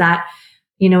frustration, is that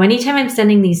anytime I'm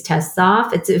sending these tests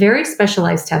off, it's a very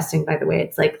specialized testing, by the way.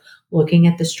 It's like looking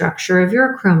at the structure of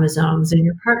your chromosomes and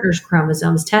your partner's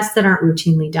chromosomes, tests that aren't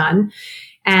routinely done,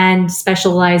 and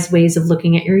specialized ways of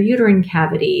looking at your uterine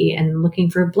cavity and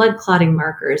looking for blood clotting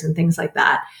markers and things like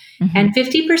that. Mm-hmm. And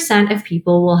 50% of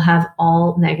people will have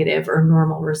all negative or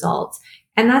normal results.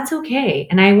 And that's okay.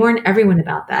 And I warn everyone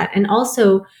about that. And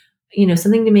also,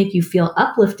 something to make you feel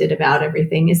uplifted about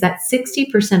everything is that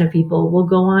 60% of people will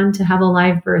go on to have a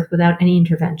live birth without any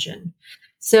intervention.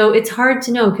 So it's hard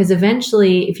to know, because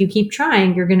eventually, if you keep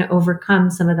trying, you're going to overcome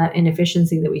some of that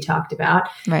inefficiency that we talked about.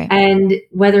 Right. And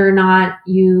whether or not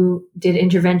you did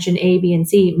intervention A, B, and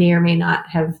C may or may not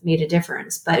have made a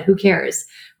difference, but who cares?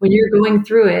 When you're going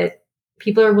through it,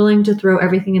 people are willing to throw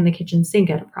everything in the kitchen sink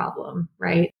at a problem,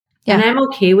 right? Yeah. And I'm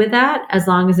okay with that, as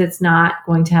long as it's not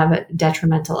going to have a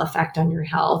detrimental effect on your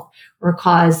health or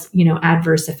cause,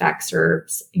 adverse effects or,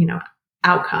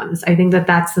 outcomes. I think that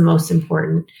that's the most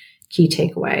important key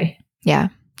takeaway. Yeah.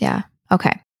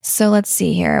 Okay. So let's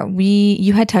see here.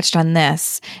 You had touched on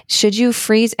this. Should you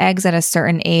freeze eggs at a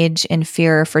certain age in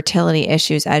fear of fertility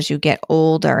issues as you get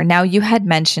older? Now, you had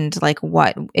mentioned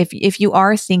what if you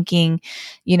are thinking,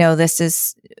 this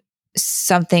is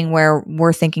something where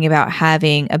we're thinking about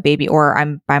having a baby, or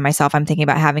I'm by myself, I'm thinking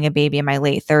about having a baby in my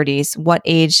late 30s. What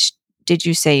age did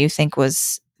you say you think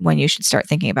was when you should start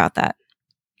thinking about that?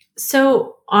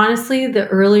 So honestly, the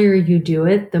earlier you do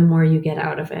it, the more you get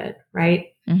out of it,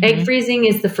 right? Mm-hmm. Egg freezing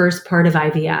is the first part of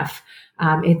IVF.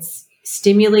 It's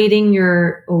stimulating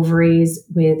your ovaries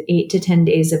with 8 to 10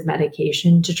 days of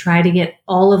medication to try to get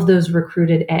all of those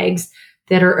recruited eggs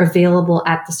that are available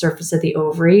at the surface of the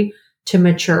ovary to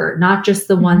mature, not just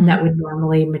the one that would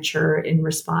normally mature in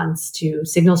response to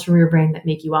signals from your brain that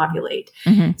make you ovulate.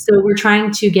 Mm-hmm. So we're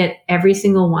trying to get every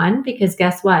single one, because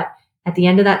guess what? At the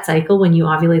end of that cycle, when you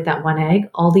ovulate that one egg,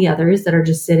 all the others that are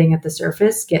just sitting at the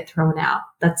surface get thrown out.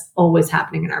 That's always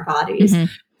happening in our bodies. Mm-hmm.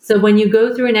 So when you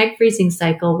go through an egg freezing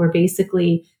cycle, we're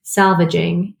basically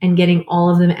salvaging and getting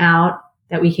all of them out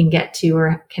that we can get to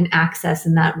or can access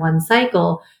in that one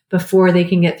cycle before they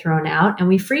can get thrown out, and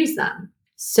we freeze them.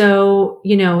 So,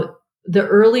 the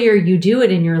earlier you do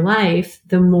it in your life,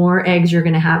 the more eggs you're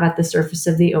going to have at the surface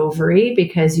of the ovary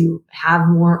because you have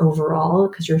more overall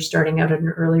because you're starting out at an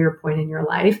earlier point in your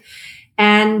life.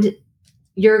 And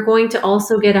you're going to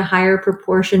also get a higher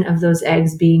proportion of those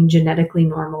eggs being genetically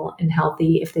normal and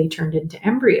healthy if they turned into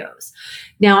embryos.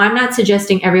 Now, I'm not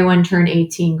suggesting everyone turn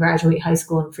 18, graduate high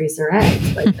school, and freeze their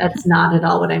eggs. Like, that's not at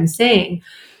all what I'm saying.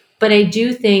 But I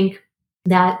do think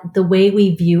that the way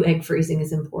we view egg freezing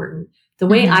is important. The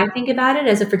way I think about it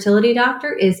as a fertility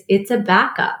doctor is it's a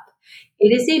backup.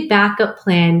 It is a backup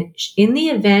plan in the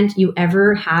event you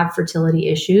ever have fertility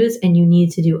issues and you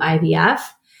need to do IVF.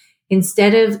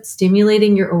 Instead of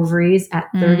stimulating your ovaries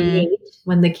at 38,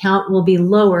 when the count will be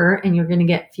lower and you're going to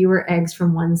get fewer eggs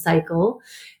from one cycle,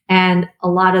 and a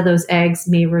lot of those eggs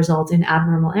may result in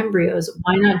abnormal embryos,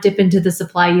 why not dip into the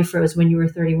supply you froze when you were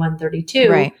 31, 32?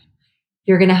 Right.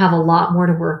 You're going to have a lot more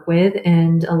to work with,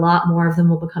 and a lot more of them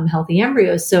will become healthy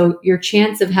embryos. So your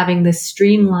chance of having this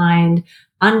streamlined,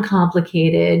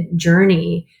 uncomplicated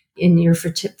journey in your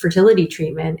fertility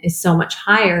treatment is so much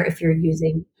higher if you're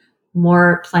using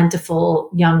more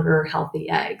plentiful, younger, healthy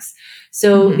eggs.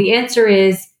 So the answer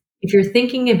is, if you're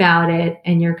thinking about it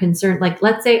and you're concerned, like,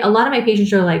 let's say a lot of my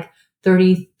patients are like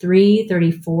 33,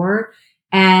 34,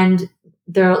 and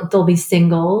they'll be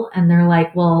single, and they're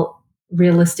like, well,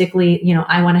 realistically,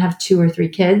 I want to have 2 or 3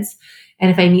 kids.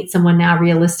 And if I meet someone now,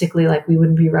 realistically, like, we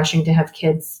wouldn't be rushing to have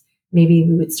kids. Maybe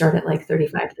we would start at like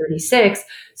 35, 36.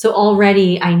 So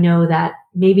already I know that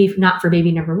maybe not for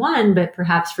baby number 1, but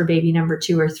perhaps for baby number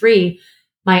 2 or 3,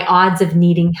 my odds of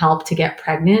needing help to get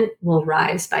pregnant will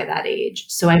rise by that age.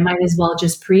 So I might as well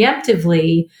just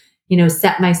preemptively,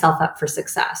 set myself up for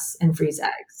success and freeze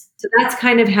eggs. So that's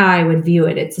kind of how I would view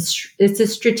it. It's a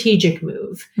strategic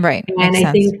move. Right. And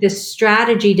I think the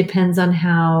strategy depends on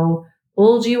how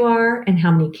old you are and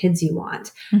how many kids you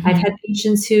want. I've had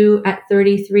patients who at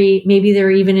 33, maybe they're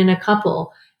even in a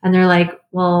couple, and they're like,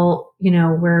 well,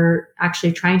 we're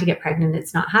actually trying to get pregnant.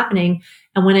 It's not happening.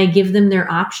 And when I give them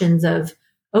their options of,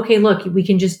 okay, look, we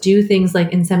can just do things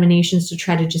like inseminations to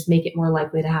try to just make it more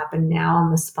likely to happen now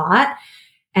on the spot.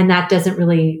 And that doesn't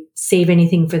really save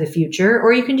anything for the future.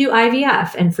 Or you can do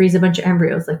IVF and freeze a bunch of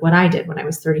embryos, like what I did when I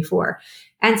was 34.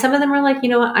 And some of them are like, you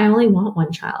know what, I only want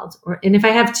 1 child. And if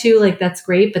I have 2, like, that's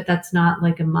great, but that's not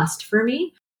like a must for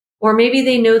me. Or maybe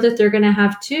they know that they're going to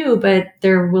have 2, but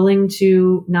they're willing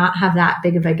to not have that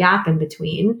big of a gap in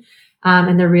between.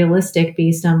 And they're realistic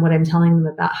based on what I'm telling them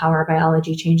about how our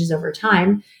biology changes over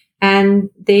time. And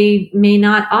they may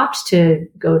not opt to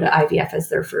go to IVF as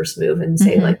their first move and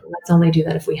say, like, let's only do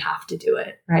that if we have to do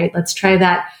it, right? Let's try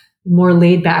that more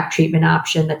laid back treatment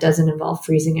option that doesn't involve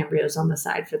freezing embryos on the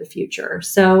side for the future.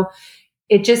 So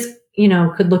it just,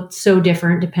 could look so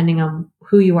different depending on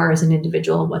who you are as an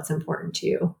individual and what's important to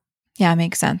you. Yeah,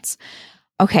 makes sense.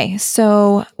 Okay,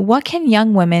 so what can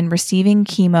young women receiving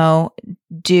chemo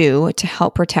do to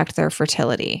help protect their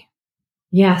fertility?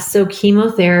 Yeah, so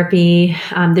chemotherapy,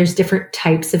 there's different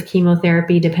types of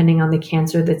chemotherapy depending on the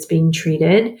cancer that's being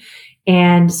treated.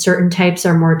 And certain types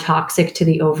are more toxic to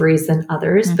the ovaries than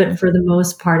others. But for the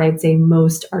most part, I'd say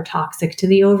most are toxic to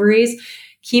the ovaries.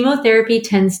 Chemotherapy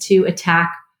tends to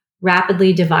attack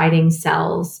rapidly dividing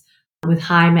cells with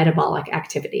high metabolic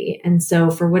activity. And so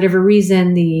for whatever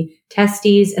reason, the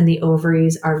testes and the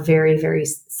ovaries are very, very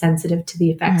sensitive to the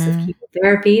effects of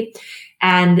chemotherapy.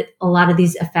 And a lot of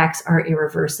these effects are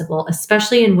irreversible,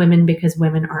 especially in women, because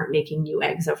women aren't making new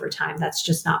eggs over time. That's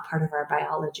just not part of our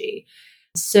biology.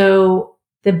 So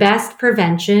the best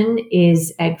prevention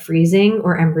is egg freezing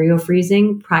or embryo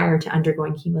freezing prior to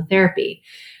undergoing chemotherapy.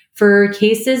 For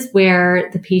cases where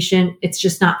the patient, it's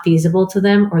just not feasible to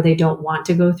them, or they don't want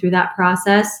to go through that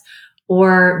process,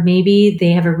 or maybe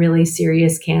they have a really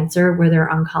serious cancer where their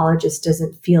oncologist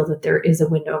doesn't feel that there is a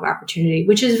window of opportunity,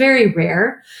 which is very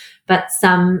rare, but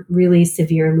some really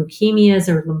severe leukemias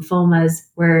or lymphomas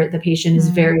where the patient is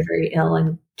very, very ill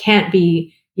and can't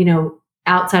be,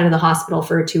 outside of the hospital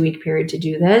for a 2-week period to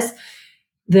do this.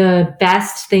 The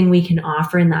best thing we can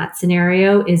offer in that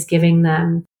scenario is giving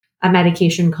them a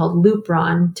medication called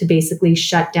Lupron to basically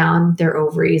shut down their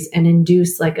ovaries and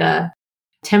induce like a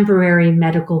temporary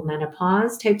medical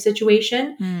menopause type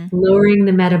situation, lowering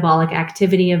the metabolic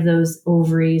activity of those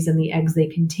ovaries and the eggs they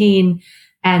contain,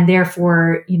 and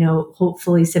therefore,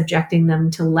 hopefully subjecting them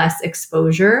to less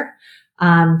exposure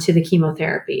to the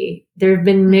chemotherapy. There have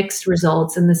been mixed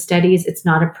results in the studies. It's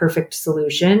not a perfect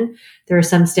solution. There are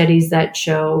some studies that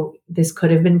show this could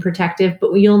have been protective,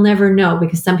 but you'll never know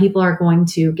because some people are going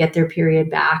to get their period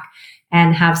back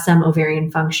and have some ovarian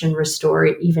function restore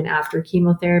even after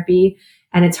chemotherapy.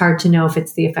 And it's hard to know if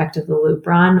it's the effect of the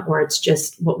Lupron or it's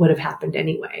just what would have happened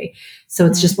anyway. So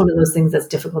it's just one of those things that's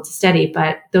difficult to study,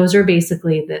 but those are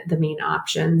basically the main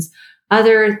options.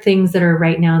 Other things that are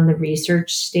right now in the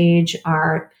research stage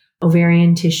are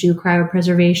ovarian tissue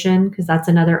cryopreservation, because that's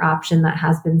another option that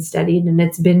has been studied and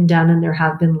it's been done and there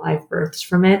have been live births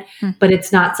from it, but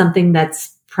it's not something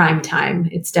that's prime time.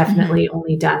 It's definitely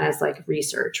only done as like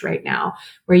research right now,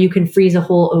 where you can freeze a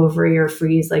whole ovary or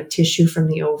freeze like tissue from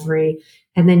the ovary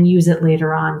and then use it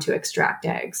later on to extract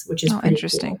eggs, which is pretty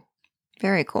interesting. cool.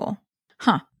 Very cool.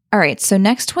 Huh. All right. So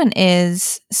next one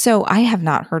is, so I have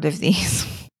not heard of these.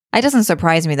 It doesn't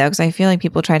surprise me though, because I feel like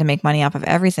people try to make money off of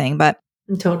everything, but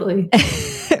totally.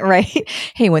 Right.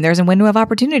 Hey, when there's a window of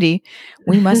opportunity,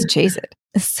 we must chase it.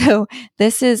 So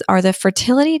are the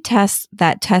fertility tests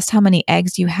that test how many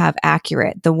eggs you have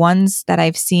accurate, the ones that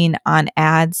I've seen on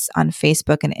ads on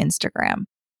Facebook and Instagram.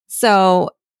 So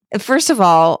first of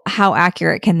all, how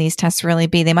accurate can these tests really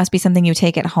be? They must be something you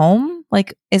take at home.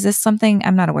 Like, is this something,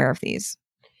 I'm not aware of these.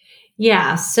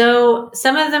 Yeah. So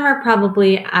some of them are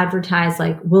probably advertised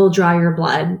like, we'll draw your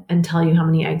blood and tell you how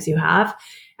many eggs you have.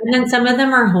 And then some of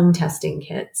them are home testing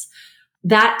kits.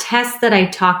 That test that I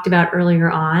talked about earlier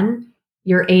on,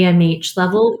 your AMH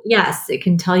level, yes, it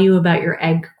can tell you about your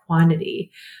egg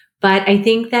quantity. But I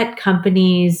think that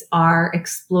companies are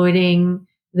exploiting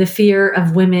the fear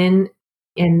of women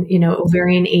and,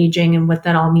 ovarian aging and what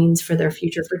that all means for their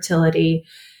future fertility.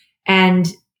 And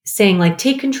saying like,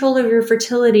 take control of your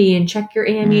fertility and check your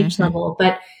AMH level.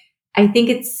 But I think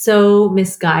it's so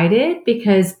misguided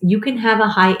because you can have a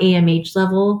high AMH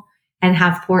level and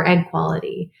have poor egg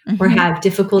quality or have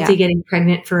difficulty getting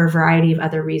pregnant for a variety of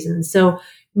other reasons. So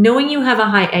knowing you have a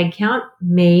high egg count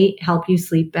may help you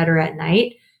sleep better at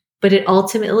night, but it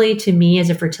ultimately, to me as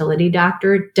a fertility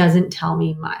doctor, doesn't tell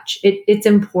me much. It's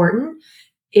important.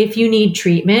 If you need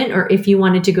treatment or if you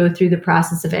wanted to go through the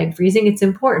process of egg freezing, it's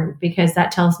important because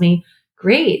that tells me,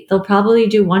 great, they'll probably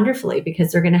do wonderfully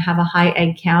because they're going to have a high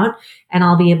egg count and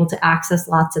I'll be able to access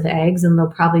lots of eggs and they'll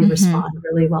probably respond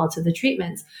really well to the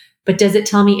treatments. But does it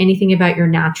tell me anything about your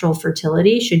natural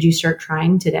fertility? Should you start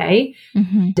trying today?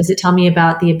 Does it tell me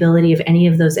about the ability of any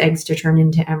of those eggs to turn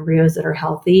into embryos that are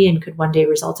healthy and could one day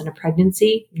result in a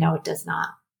pregnancy? No, it does not.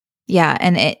 Yeah.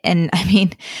 And I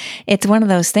mean, it's one of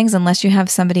those things, unless you have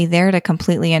somebody there to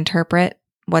completely interpret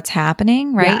what's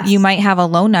happening, right? Yes. You might have a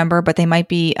low number, but they might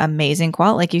be amazing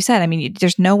quality. Like you said, I mean,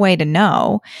 there's no way to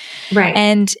know. Right.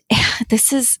 And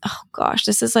this is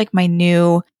like my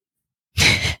new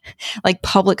like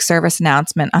public service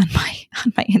announcement on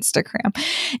my Instagram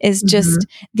is just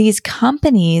these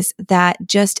companies that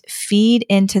just feed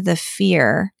into the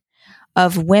fear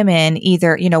of women,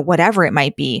 either, whatever it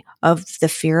might be, of the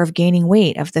fear of gaining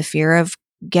weight, of the fear of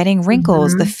getting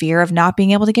wrinkles, the fear of not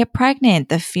being able to get pregnant,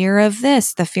 the fear of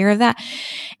this, the fear of that.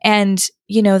 And,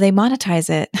 they monetize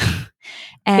it.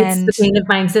 And it's the pain of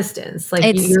my existence. Like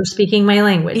you're speaking my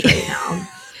language right now.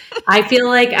 I feel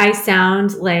like I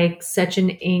sound like such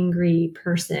an angry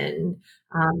person.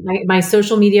 My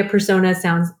social media persona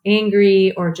sounds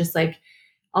angry or just like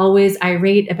always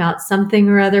irate about something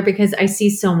or other because I see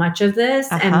so much of this.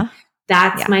 And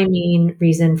that's my main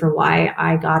reason for why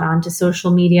I got onto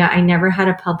social media. I never had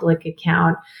a public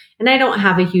account and I don't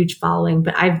have a huge following,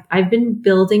 but I've been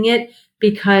building it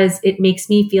because it makes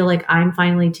me feel like I'm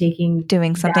finally taking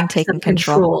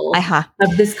control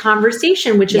of this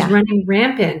conversation, which is running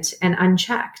rampant and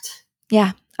unchecked.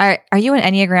 Yeah. Are you an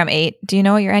Enneagram 8? Do you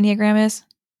know what your Enneagram is?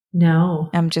 No.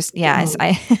 I'm just,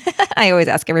 I always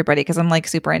ask everybody because I'm like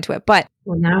super into it, but.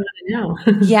 Well, now I know.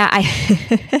 Yeah.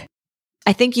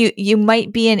 I think you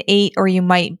might be an 8 or you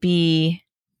might be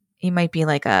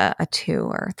like a 2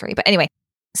 or a 3. But anyway,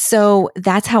 so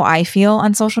that's how I feel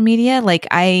on social media. Like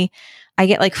I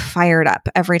get like fired up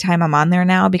every time I'm on there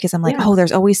now because I'm like, oh,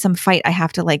 there's always some fight I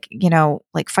have to like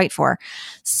fight for.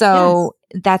 So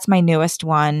that's my newest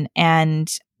one. And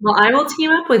well, I will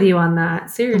team up with you on that.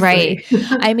 Seriously. Right.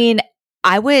 I mean,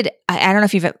 I don't know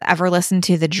if you've ever listened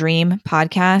to the Dream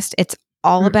podcast. It's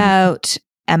all about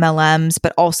MLMs,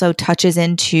 but also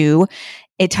the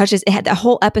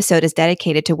whole episode is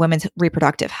dedicated to women's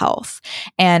reproductive health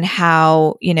and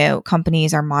how,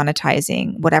 companies are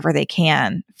monetizing whatever they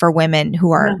can for women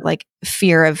who are like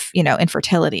fear of,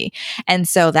 infertility. And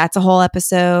so that's a whole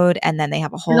episode. And then they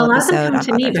have a whole episode on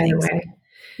other things. By the way.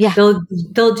 Yeah.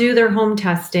 They'll do their home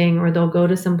testing, or they'll go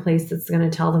to some place that's going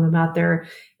to tell them about their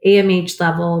AMH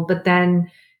level, but then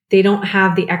they don't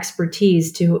have the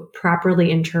expertise to properly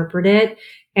interpret it.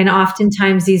 And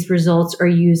oftentimes these results are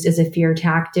used as a fear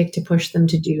tactic to push them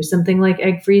to do something like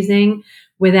egg freezing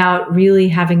without really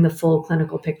having the full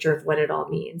clinical picture of what it all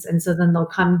means. And so then they'll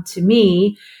come to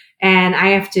me and I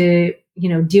have to,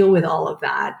 deal with all of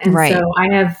that. And Right. so I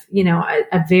have,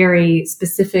 a very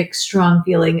specific, strong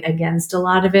feeling against a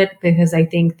lot of it, because I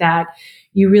think that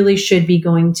you really should be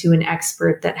going to an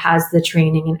expert that has the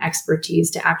training and expertise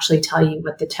to actually tell you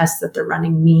what the tests that they're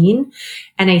running mean.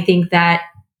 And I think that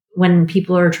when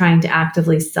people are trying to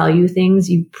actively sell you things,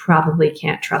 you probably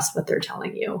can't trust what they're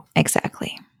telling you.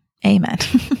 Exactly. Amen.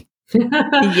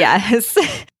 Yes.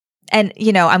 And,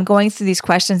 I'm going through these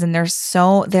questions and there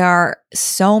are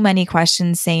so many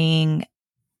questions saying,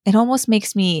 it almost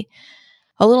makes me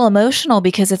a little emotional,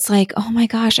 because it's like, oh my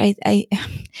gosh, I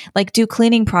like, do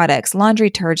cleaning products,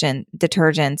 laundry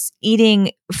detergents,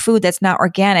 eating food that's not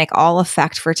organic all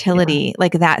affect fertility,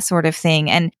 like that sort of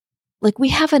thing. And like, we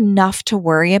have enough to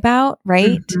worry about,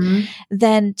 right? Mm-hmm.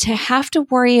 Then to have to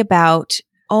worry about,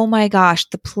 oh my gosh,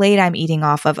 the plate I'm eating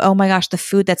off of. Oh my gosh, the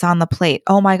food that's on the plate.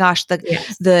 Oh my gosh,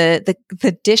 the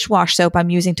dishwash soap I'm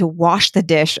using to wash the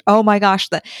dish. Oh my gosh,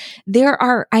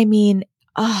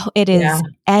 it is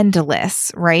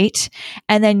endless, right?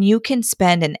 And then you can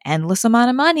spend an endless amount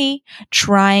of money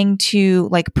trying to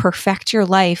like perfect your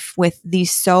life with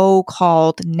these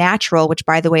so-called natural, which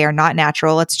by the way are not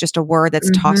natural. It's just a word that's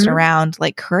tossed around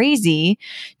like crazy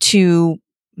to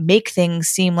make things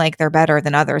seem like they're better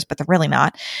than others, but they're really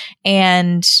not.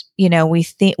 And,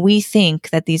 we think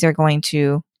that these are going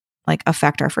to like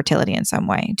affect our fertility in some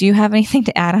way. Do you have anything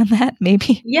to add on that?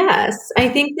 Maybe? Yes. I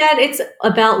think that it's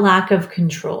about lack of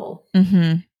control.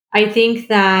 Mm-hmm. I think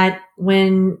that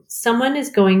when someone is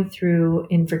going through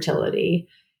infertility,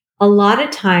 a lot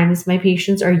of times my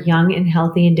patients are young and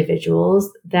healthy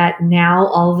individuals that now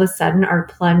all of a sudden are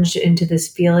plunged into this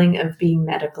feeling of being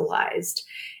medicalized.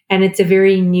 And it's a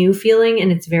very new feeling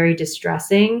and it's very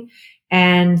distressing.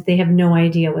 And they have no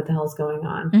idea what the hell's going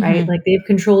on, right? Like they have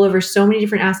control over so many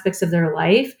different aspects of their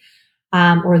life,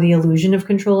 or the illusion of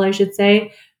control, I should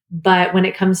say. But when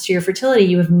it comes to your fertility,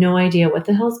 you have no idea what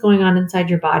the hell's going on inside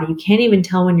your body. You can't even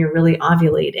tell when you're really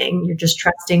ovulating. You're just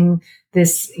trusting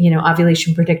this,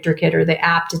 ovulation predictor kit or the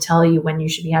app to tell you when you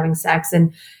should be having sex.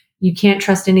 And you can't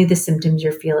trust any of the symptoms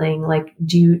you're feeling. Like,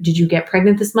 did you get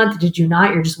pregnant this month? Did you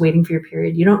not? You're just waiting for your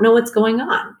period. You don't know what's going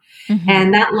on. Mm-hmm.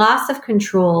 And that loss of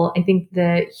control, I think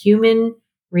the human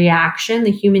reaction,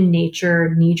 the human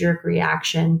nature, knee-jerk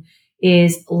reaction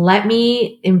is, let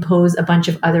me impose a bunch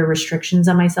of other restrictions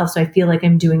on myself so I feel like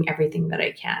I'm doing everything that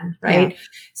I can, right? Yeah.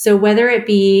 So whether it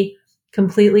be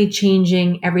completely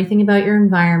changing everything about your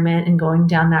environment and going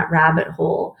down that rabbit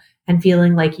hole and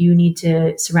feeling like you need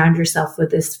to surround yourself with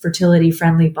this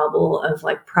fertility-friendly bubble of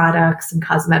like products and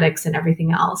cosmetics and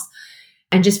everything else,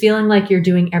 and just feeling like you're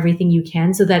doing everything you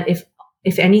can so that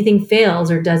if anything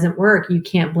fails or doesn't work, you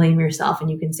can't blame yourself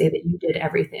and you can say that you did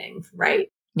everything right.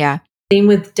 Yeah. Same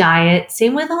with diet,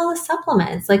 same with all the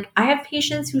supplements. Like I have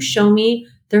patients who show me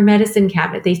their medicine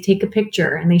cabinet. They take a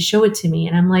picture and they show it to me.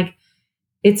 And I'm like,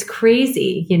 it's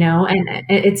crazy, and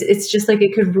it's just like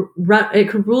it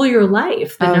could rule your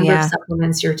life, the number of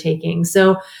supplements you're taking.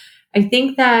 So I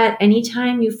think that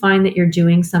anytime you find that you're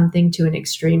doing something to an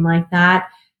extreme like that,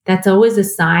 that's always a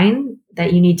sign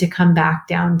that you need to come back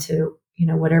down to,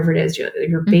 whatever it is,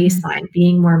 your baseline,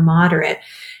 being more moderate.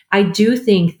 I do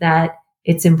think that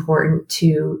it's important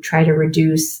to try to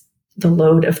reduce the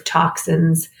load of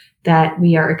toxins that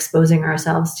we are exposing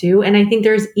ourselves to. And I think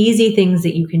there's easy things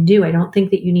that you can do. I don't think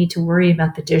that you need to worry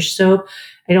about the dish soap.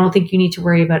 I don't think you need to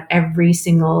worry about every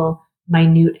single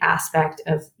minute aspect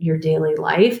of your daily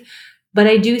life. But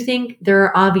I do think there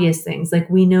are obvious things. Like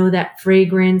we know that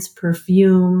fragrance,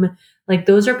 perfume, like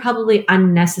those are probably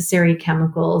unnecessary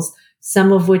chemicals,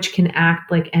 some of which can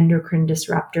act like endocrine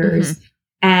disruptors. Mm-hmm.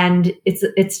 And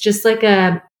it's just like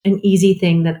an easy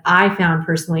thing that I found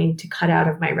personally to cut out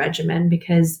of my regimen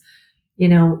because,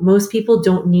 most people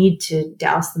don't need to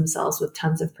douse themselves with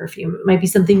tons of perfume. It might be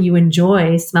something you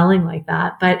enjoy smelling like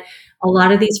that, but a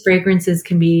lot of these fragrances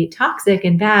can be toxic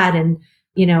and bad. And,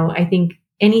 I think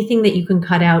anything that you can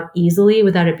cut out easily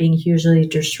without it being hugely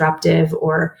disruptive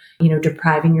or,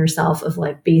 depriving yourself of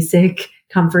like basic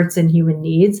comforts and human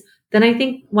needs, then I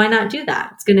think why not do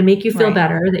that? It's going to make you feel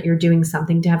better that you're doing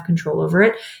something to have control over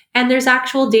it. And there's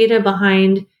actual data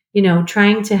behind,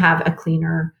 trying to have a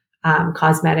cleaner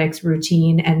cosmetics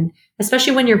routine. And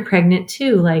especially when you're pregnant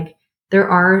too, like there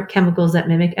are chemicals that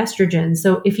mimic estrogen.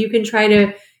 So if you can try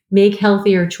to make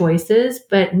healthier choices,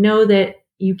 but know that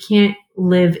you can't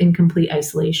live in complete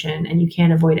isolation and you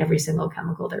can't avoid every single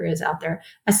chemical there is out there,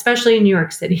 especially in New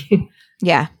York City.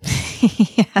 Yeah.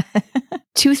 Yeah.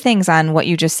 Two things on what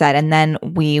you just said, and then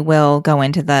we will go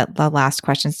into the last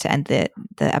questions to end the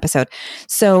episode.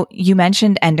 So you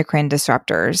mentioned endocrine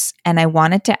disruptors, and I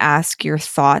wanted to ask your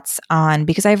thoughts on,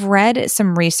 because I've read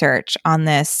some research on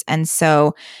this. And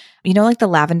so, like the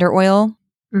lavender oil,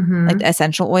 like the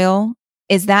essential oil,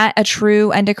 is that a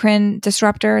true endocrine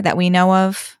disruptor that we know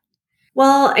of?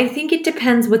 Well, I think it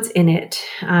depends what's in it.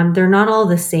 They're not all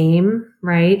the same,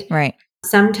 right? Right.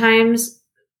 Sometimes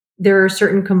there are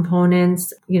certain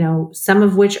components, some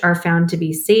of which are found to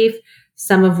be safe,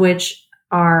 some of which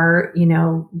are,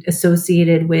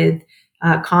 associated with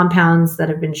compounds that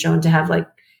have been shown to have like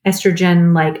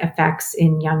estrogen-like effects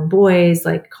in young boys,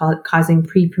 like causing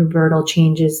prepubertal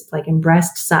changes like in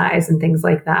breast size and things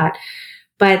like that.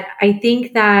 But I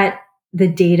think that the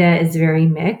data is very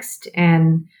mixed,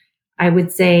 and I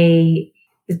would say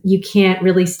you can't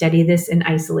really study this in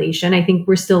isolation. I think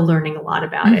we're still learning a lot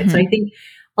about it. So I think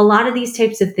a lot of these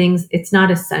types of things, it's not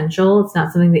essential. It's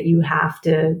not something that you have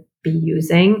to be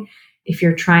using. If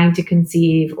you're trying to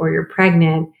conceive or you're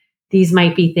pregnant, these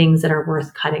might be things that are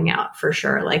worth cutting out for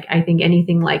sure. Like I think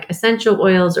anything like essential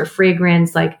oils or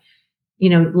fragrance, like,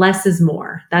 less is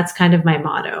more. That's kind of my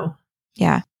motto.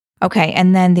 Yeah. Okay.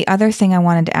 And then the other thing I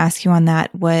wanted to ask you on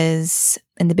that was,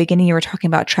 in the beginning, you were talking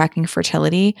about tracking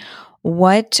fertility.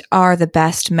 What are the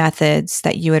best methods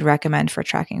that you would recommend for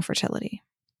tracking fertility?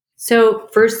 So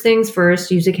first things first,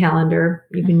 use a calendar.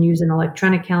 You can use an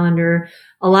electronic calendar.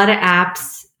 A lot of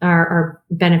apps are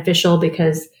beneficial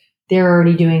because they're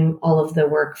already doing all of the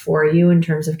work for you in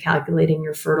terms of calculating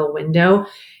your fertile window.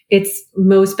 It's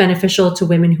most beneficial to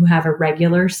women who have a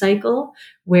regular cycle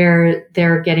where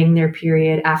they're getting their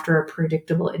period after a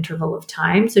predictable interval of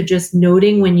time. So just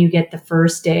noting when you get the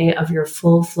first day of your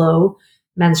full flow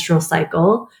menstrual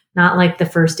cycle, not like the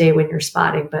first day when you're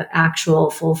spotting, but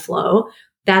actual full flow.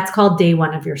 That's called day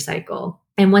 1 of your cycle.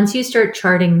 And once you start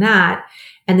charting that,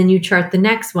 and then you chart the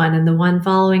next one and the one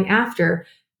following after,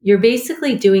 you're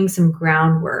basically doing some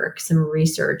groundwork, some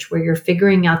research where you're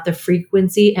figuring out the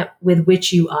frequency with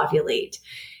which you ovulate.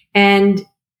 And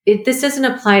this doesn't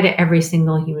apply to every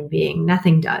single human being.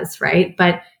 Nothing does, right?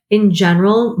 But in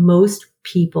general, most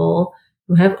people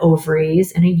who have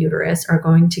ovaries and a uterus are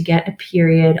going to get a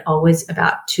period always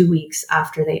about 2 weeks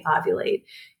after they ovulate.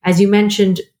 As you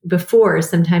mentioned before,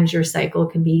 sometimes your cycle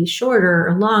can be shorter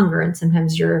or longer, and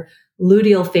sometimes your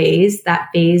luteal phase, that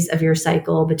phase of your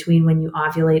cycle between when you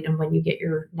ovulate and when you get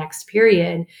your next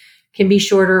period, can be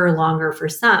shorter or longer for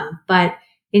some. But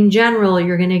in general,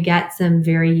 you're going to get some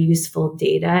very useful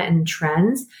data and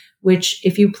trends, which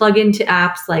if you plug into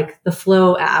apps like the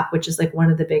Flow app, which is like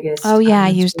one of the biggest. Oh yeah, I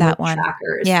used that one.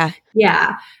 Trackers. Yeah.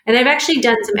 Yeah. And I've actually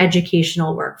done some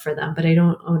educational work for them, but I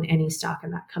don't own any stock in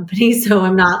that company. So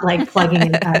I'm not like plugging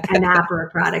in an app or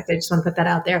a product. I just want to put that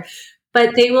out there.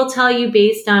 But they will tell you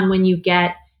based on when you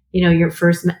get, your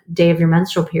first day of your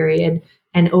menstrual period,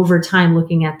 and over time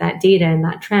looking at that data and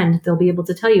that trend, they'll be able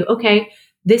to tell you, okay,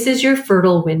 this is your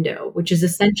fertile window, which is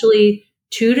essentially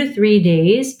 2 to 3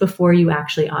 days before you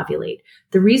actually ovulate.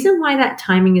 The reason why that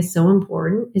timing is so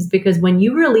important is because when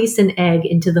you release an egg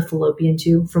into the fallopian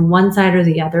tube from one side or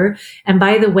the other, and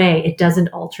by the way, it doesn't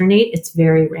alternate, it's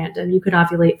very random. You could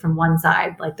ovulate from one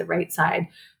side, like the right side,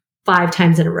 5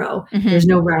 times in a row. There's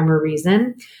no rhyme or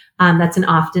reason. That's an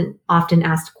often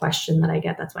asked question that I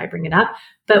get. That's why I bring it up.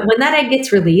 But when that egg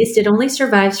gets released, it only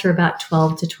survives for about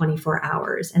 12 to 24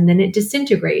 hours, and then it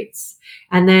disintegrates.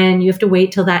 And then you have to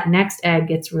wait till that next egg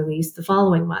gets released the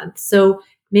following month. So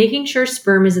making sure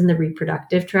sperm is in the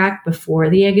reproductive tract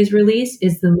before the egg is released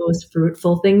is the most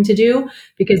fruitful thing to do,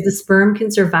 because the sperm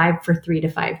can survive for 3 to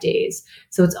 5 days.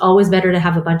 So it's always better to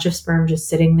have a bunch of sperm just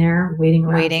sitting there waiting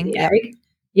around for the egg.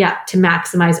 Yeah, to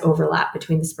maximize overlap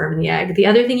between the sperm and the egg. The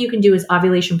other thing you can do is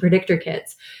ovulation predictor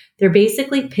kits. They're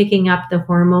basically picking up the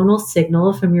hormonal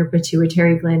signal from your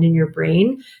pituitary gland in your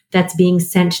brain that's being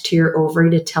sent to your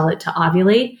ovary to tell it to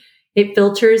ovulate. It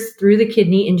filters through the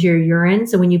kidney into your urine.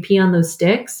 So when you pee on those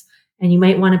sticks, and you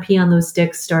might want to pee on those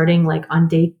sticks starting like on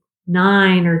day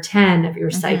 9 or 10 of your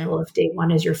cycle, if day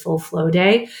 1 is your full flow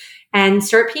day, and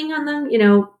start peeing on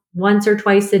them, once or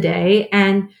twice a day.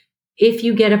 And if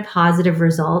you get a positive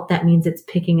result, that means it's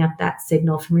picking up that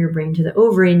signal from your brain to the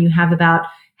ovary, and you have about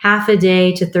half a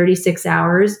day to 36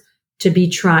 hours to be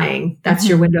trying. That's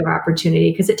your window of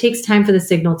opportunity, because it takes time for the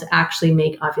signal to actually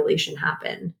make ovulation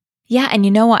happen. Yeah. And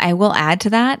you know what? I will add to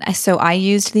that. So I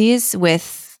used these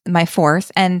with my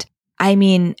 4th, and I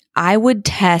mean, I would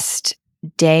test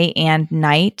day and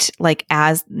night, like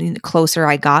as closer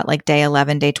I got, like day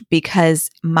 11, because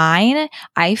mine,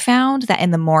 I found that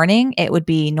in the morning it would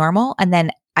be normal, and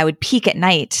then I would peak at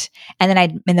night,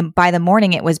 and then by the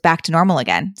morning it was back to normal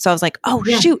again. So I was like, oh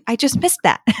shoot, I just missed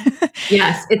that.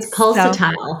 Yes, it's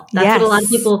pulsatile. That's what a lot of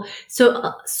people.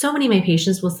 So many of my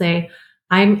patients will say,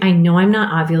 I know I'm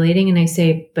not ovulating, and I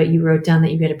say, but you wrote down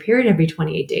that you get a period every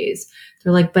 28 days.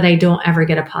 They're like, but I don't ever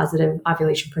get a positive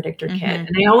ovulation predictor kit.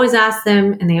 And I always ask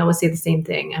them, and they always say the same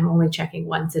thing. I'm only checking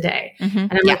once a day.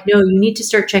 And I'm like, no, you need to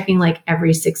start checking like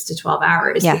every 6 to 12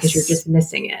 hours because you're just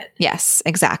missing it. Yes,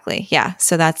 exactly. Yeah.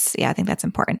 So I think that's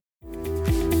important.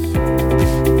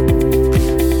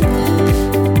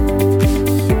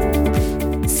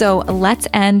 So let's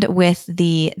end with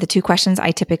the two questions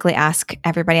I typically ask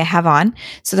everybody I have on.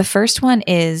 So the first one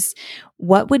is,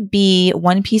 what would be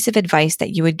one piece of advice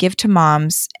that you would give to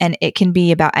moms? And it can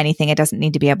be about anything. It doesn't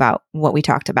need to be about what we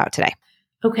talked about today.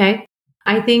 Okay.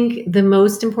 I think the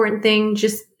most important thing,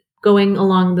 just going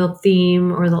along the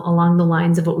theme or along the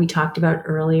lines of what we talked about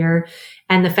earlier,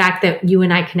 and the fact that you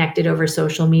and I connected over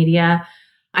social media,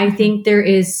 I think there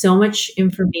is so much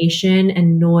information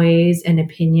and noise and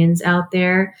opinions out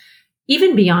there,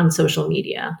 even beyond social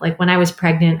media. Like when I was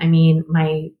pregnant, I mean,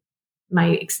 my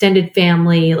extended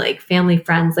family, like family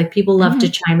friends, like people love to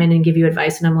chime in and give you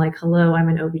advice. And I'm like, hello, I'm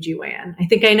an OBGYN. I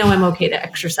think I know I'm okay to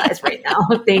exercise right now.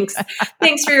 Thanks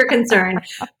for your concern.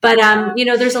 But,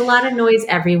 there's a lot of noise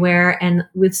everywhere. And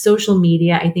with social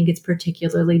media, I think it's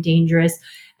particularly dangerous,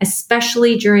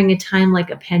 especially during a time like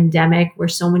a pandemic where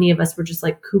so many of us were just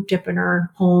like cooped up in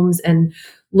our homes and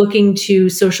looking to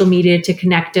social media to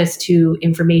connect us to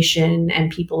information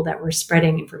and people that were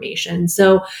spreading information.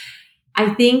 So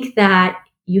I think that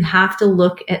you have to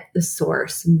look at the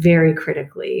source very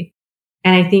critically.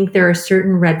 And I think there are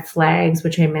certain red flags,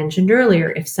 which I mentioned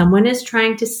earlier. If someone is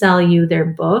trying to sell you their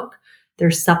book,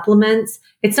 their supplements,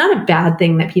 it's not a bad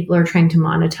thing that people are trying to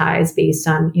monetize based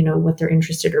on, what they're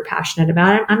interested or passionate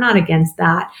about. I'm not against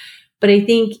that. But I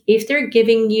think if they're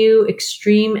giving you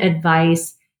extreme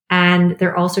advice and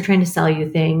they're also trying to sell you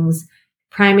things,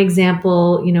 prime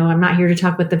example, I'm not here to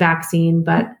talk about the vaccine,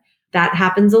 but that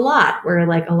happens a lot where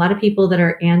like a lot of people that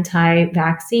are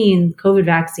anti-vaccine, COVID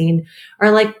vaccine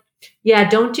are like, yeah,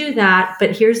 don't do that.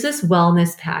 But here's this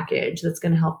wellness package that's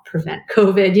going to help prevent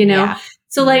COVID, Yeah.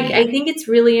 So like, I think it's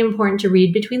really important to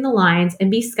read between the lines and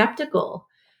be skeptical.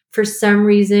 For some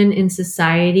reason in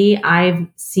society, I've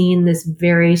seen this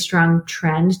very strong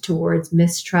trend towards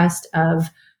mistrust of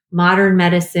modern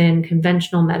medicine,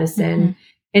 conventional medicine,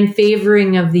 and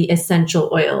favoring of the essential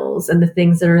oils and the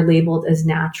things that are labeled as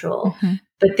natural.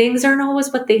 But things aren't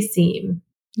always what they seem.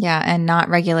 Yeah. And not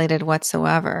regulated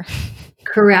whatsoever.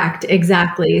 Correct.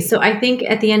 Exactly. So I think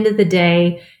at the end of the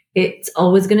day, it's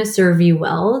always going to serve you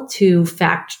well to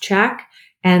fact check.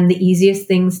 And the easiest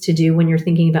things to do when you're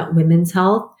thinking about women's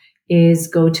health is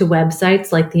go to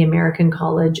websites like the American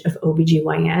College of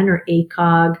OBGYN or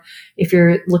ACOG. If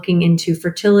you're looking into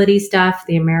fertility stuff,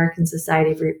 the American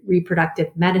Society of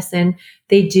Reproductive Medicine,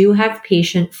 they do have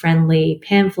patient-friendly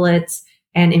pamphlets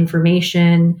and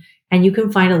information, and you can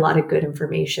find a lot of good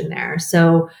information there.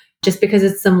 So just because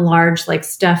it's some large, like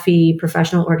stuffy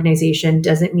professional organization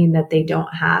doesn't mean that they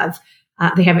don't have,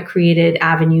 they haven't created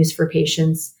avenues for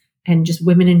patients and just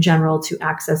women in general to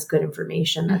access good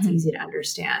information that's easy to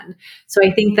understand. So I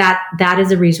think that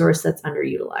is a resource that's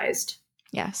underutilized.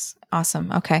 Yes.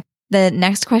 Awesome. Okay. The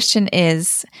next question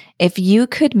is, if you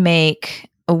could make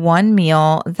one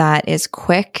meal that is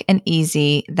quick and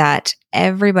easy that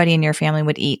everybody in your family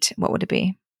would eat, what would it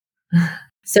be?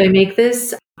 So I make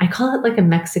this, I call it like a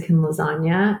Mexican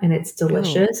lasagna, and it's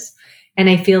delicious. And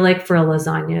I feel like for a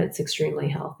lasagna, it's extremely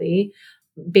healthy.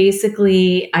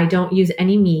 Basically, I don't use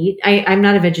any meat. I'm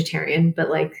not a vegetarian, but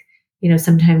like,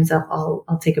 sometimes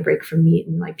I'll take a break from meat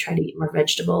and like try to eat more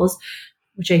vegetables,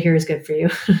 which I hear is good for you.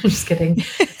 Just kidding.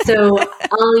 So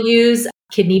I'll use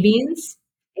kidney beans,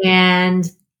 and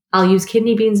I'll use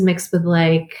kidney beans mixed with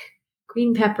like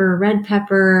green pepper, red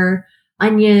pepper,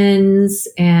 onions,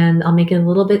 and I'll make it a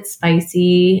little bit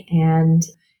spicy and,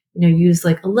 use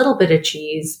like a little bit of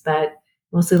cheese, but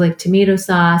mostly like tomato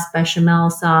sauce, bechamel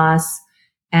sauce,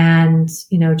 and,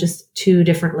 just 2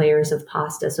 different layers of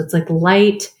pasta. So it's like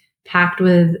light, packed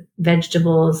with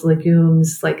vegetables,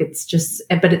 legumes, like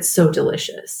but it's so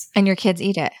delicious. And your kids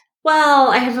eat it?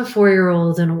 Well, I have a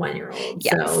 4-year-old and a 1-year-old,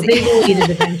 so they will eat it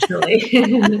eventually.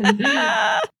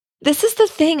 This is the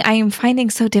thing I am finding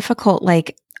so difficult.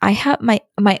 Like I have my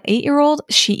 8-year-old,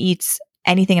 she eats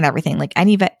anything and everything, like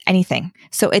anything.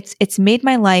 So it's made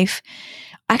my life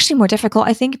actually more difficult,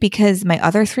 I think, because my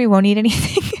other 3 won't eat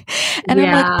anything. And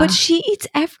I'm like, Yeah. but she eats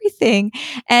everything.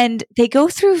 And they go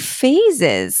through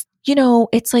phases. You know,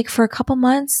 it's like for a couple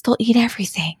months, they'll eat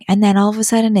everything. And then all of a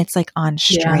sudden it's like on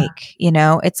strike, you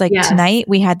know, it's like Yes. tonight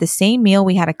we had the same meal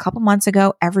we had a couple months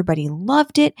ago. Everybody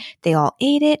loved it. They all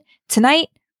ate it. Tonight,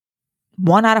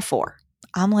 1 out of 4.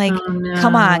 I'm like, Oh, no.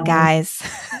 come on, guys.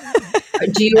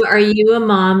 Are you a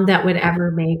mom that would ever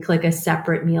make like a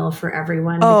separate meal for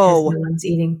everyone Oh. because no one's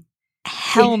eating?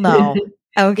 Hell no.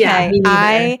 Okay. Yeah,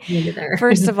 me neither.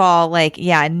 First of all, like,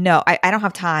 yeah, no, I don't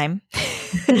have time.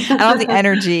 I don't have the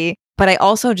energy, but I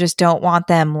also just don't want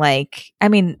them like, I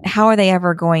mean, how are they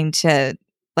ever going to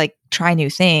like try new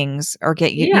things or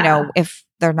get you know, if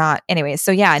they're not anyways.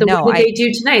 So yeah, So no, what did they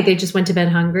do tonight? They just went to bed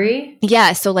hungry?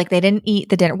 Yeah. So like they didn't eat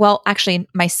the dinner. Well, actually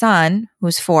my son,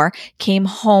 who's 4, came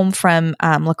home from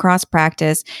lacrosse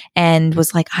practice and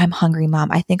was like, I'm hungry,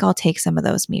 Mom. I think I'll take some of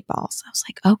those meatballs. I was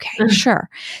like, okay, sure.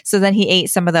 So then he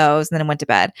ate some of those and then went to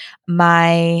bed.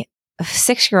 My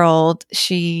 6-year-old,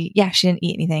 she didn't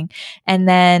eat anything. And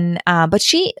then, but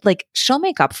she'll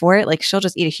make up for it. Like she'll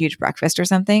just eat a huge breakfast or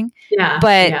something. Yeah.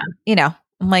 But you know,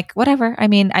 I'm like, whatever. I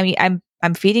mean, I'm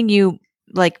feeding you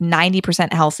like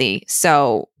 90% healthy.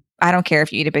 So I don't care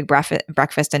if you eat a big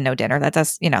breakfast and no dinner.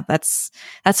 That's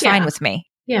fine with me.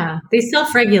 Yeah. They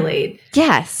self-regulate.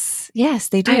 Yes,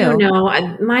 they do. I don't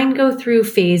know. Mine go through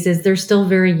phases. They're still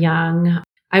very young.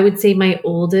 I would say my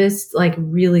oldest like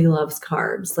really loves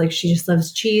carbs. Like she just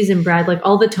loves cheese and bread, like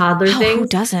all the toddler things. Who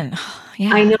doesn't?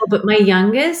 Yeah. I know, but my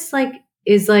youngest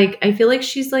is like, I feel like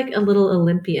she's like a little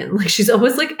Olympian. Like she's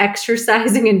always like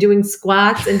exercising and doing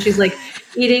squats and she's like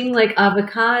eating like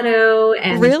avocado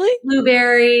and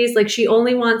blueberries. Like she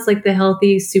only wants like the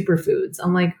healthy superfoods.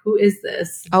 I'm like, who is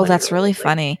this? Oh, that's really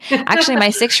funny. Actually,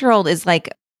 my 6-year-old is like,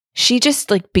 she just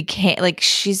like became like,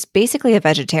 she's basically a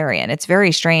vegetarian. It's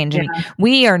very strange. And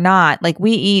we are not like,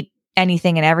 we eat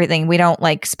anything and everything. We don't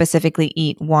like specifically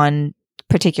eat one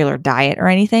particular diet or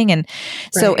anything. And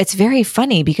so it's very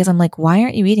funny because I'm like, why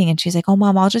aren't you eating? And she's like, oh,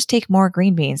 Mom, I'll just take more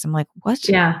green beans. I'm like, what?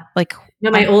 Yeah. Like,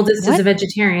 no, my oldest is a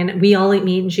vegetarian. We all eat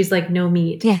meat. And she's like, no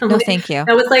meat. Yeah. No, thank you.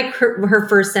 That was like her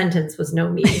first sentence was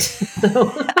no meat. So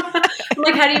I'm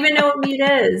like, how do you even know what meat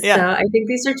is? Yeah. So I think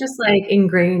these are just like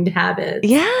ingrained habits.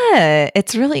 Yeah.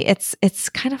 It's really, it's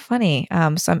kind of funny.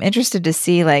 So I'm interested to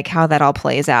see like how that all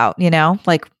plays out, you know,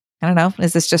 like, I don't know.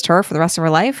 Is this just her for the rest of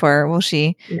her life or will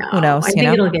she, who knows? I think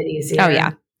it'll get easier. Oh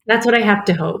yeah. That's what I have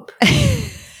to hope.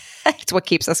 It's what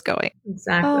keeps us going.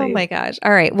 Exactly. Oh my gosh.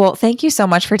 All right. Well, thank you so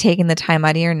much for taking the time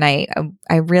out of your night.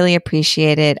 I really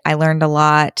appreciate it. I learned a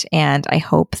lot and I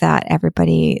hope that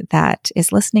everybody that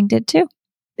is listening did too.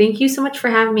 Thank you so much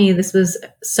for having me. This was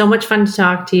so much fun to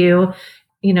talk to you.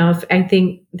 You know, I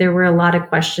think there were a lot of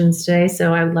questions today,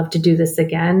 so I would love to do this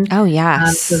again. Oh,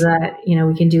 yes. So that, you know,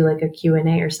 we can do like a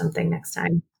Q&A or something next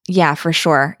time. Yeah, for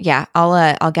sure. Yeah.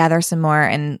 I'll gather some more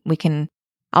and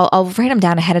I'll write them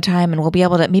down ahead of time and we'll be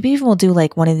able to, maybe even we'll do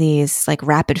like one of these like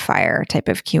rapid fire type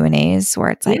of Q&As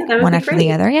where it's like one after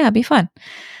the other. Yeah, it'd be fun.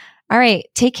 All right.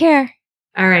 Take care.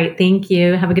 All right. Thank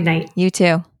you. Have a good night. You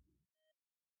too.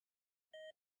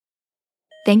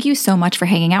 Thank you so much for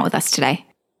hanging out with us today.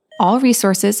 All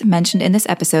resources mentioned in this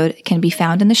episode can be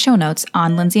found in the show notes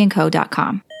on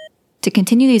lindsayandco.com. To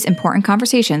continue these important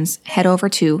conversations, head over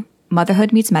to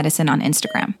Motherhood Meets Medicine on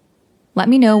Instagram. Let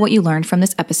me know what you learned from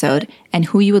this episode and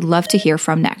who you would love to hear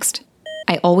from next.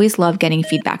 I always love getting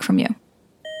feedback from you.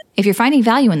 If you're finding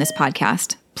value in this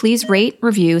podcast, please rate,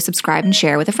 review, subscribe, and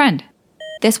share with a friend.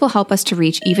 This will help us to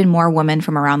reach even more women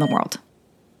from around the world.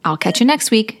 I'll catch you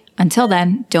next week. Until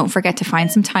then, don't forget to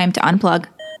find some time to unplug,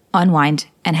 unwind,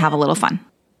 and have a little fun.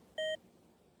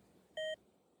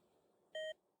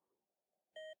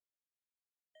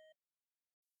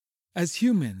 As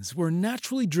humans, we're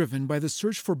naturally driven by the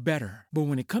search for better. But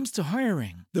when it comes to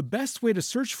hiring, the best way to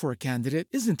search for a candidate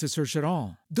isn't to search at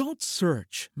all. Don't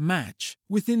search, match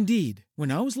with Indeed.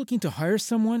 When I was looking to hire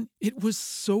someone, it was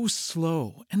so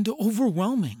slow and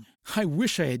overwhelming. I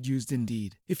wish I had used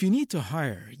Indeed. If you need to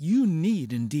hire, you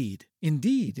need Indeed.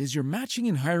 Indeed is your matching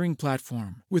and hiring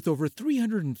platform with over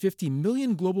 350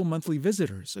 million global monthly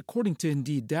visitors, according to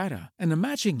Indeed data, and a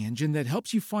matching engine that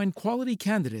helps you find quality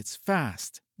candidates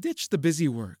fast. Ditch the busy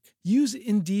work. Use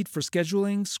Indeed for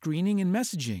scheduling, screening, and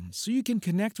messaging so you can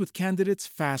connect with candidates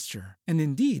faster. And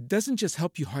Indeed doesn't just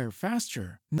help you hire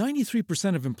faster.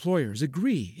 93% of employers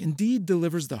agree Indeed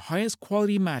delivers the highest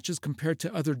quality matches compared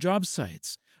to other job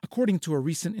sites, according to a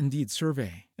recent Indeed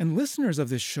survey. And listeners of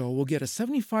this show will get a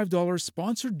 $75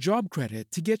 sponsored job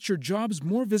credit to get your jobs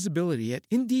more visibility at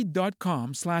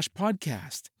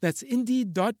Indeed.com/podcast. That's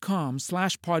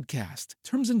Indeed.com/podcast.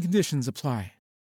 Terms and conditions apply.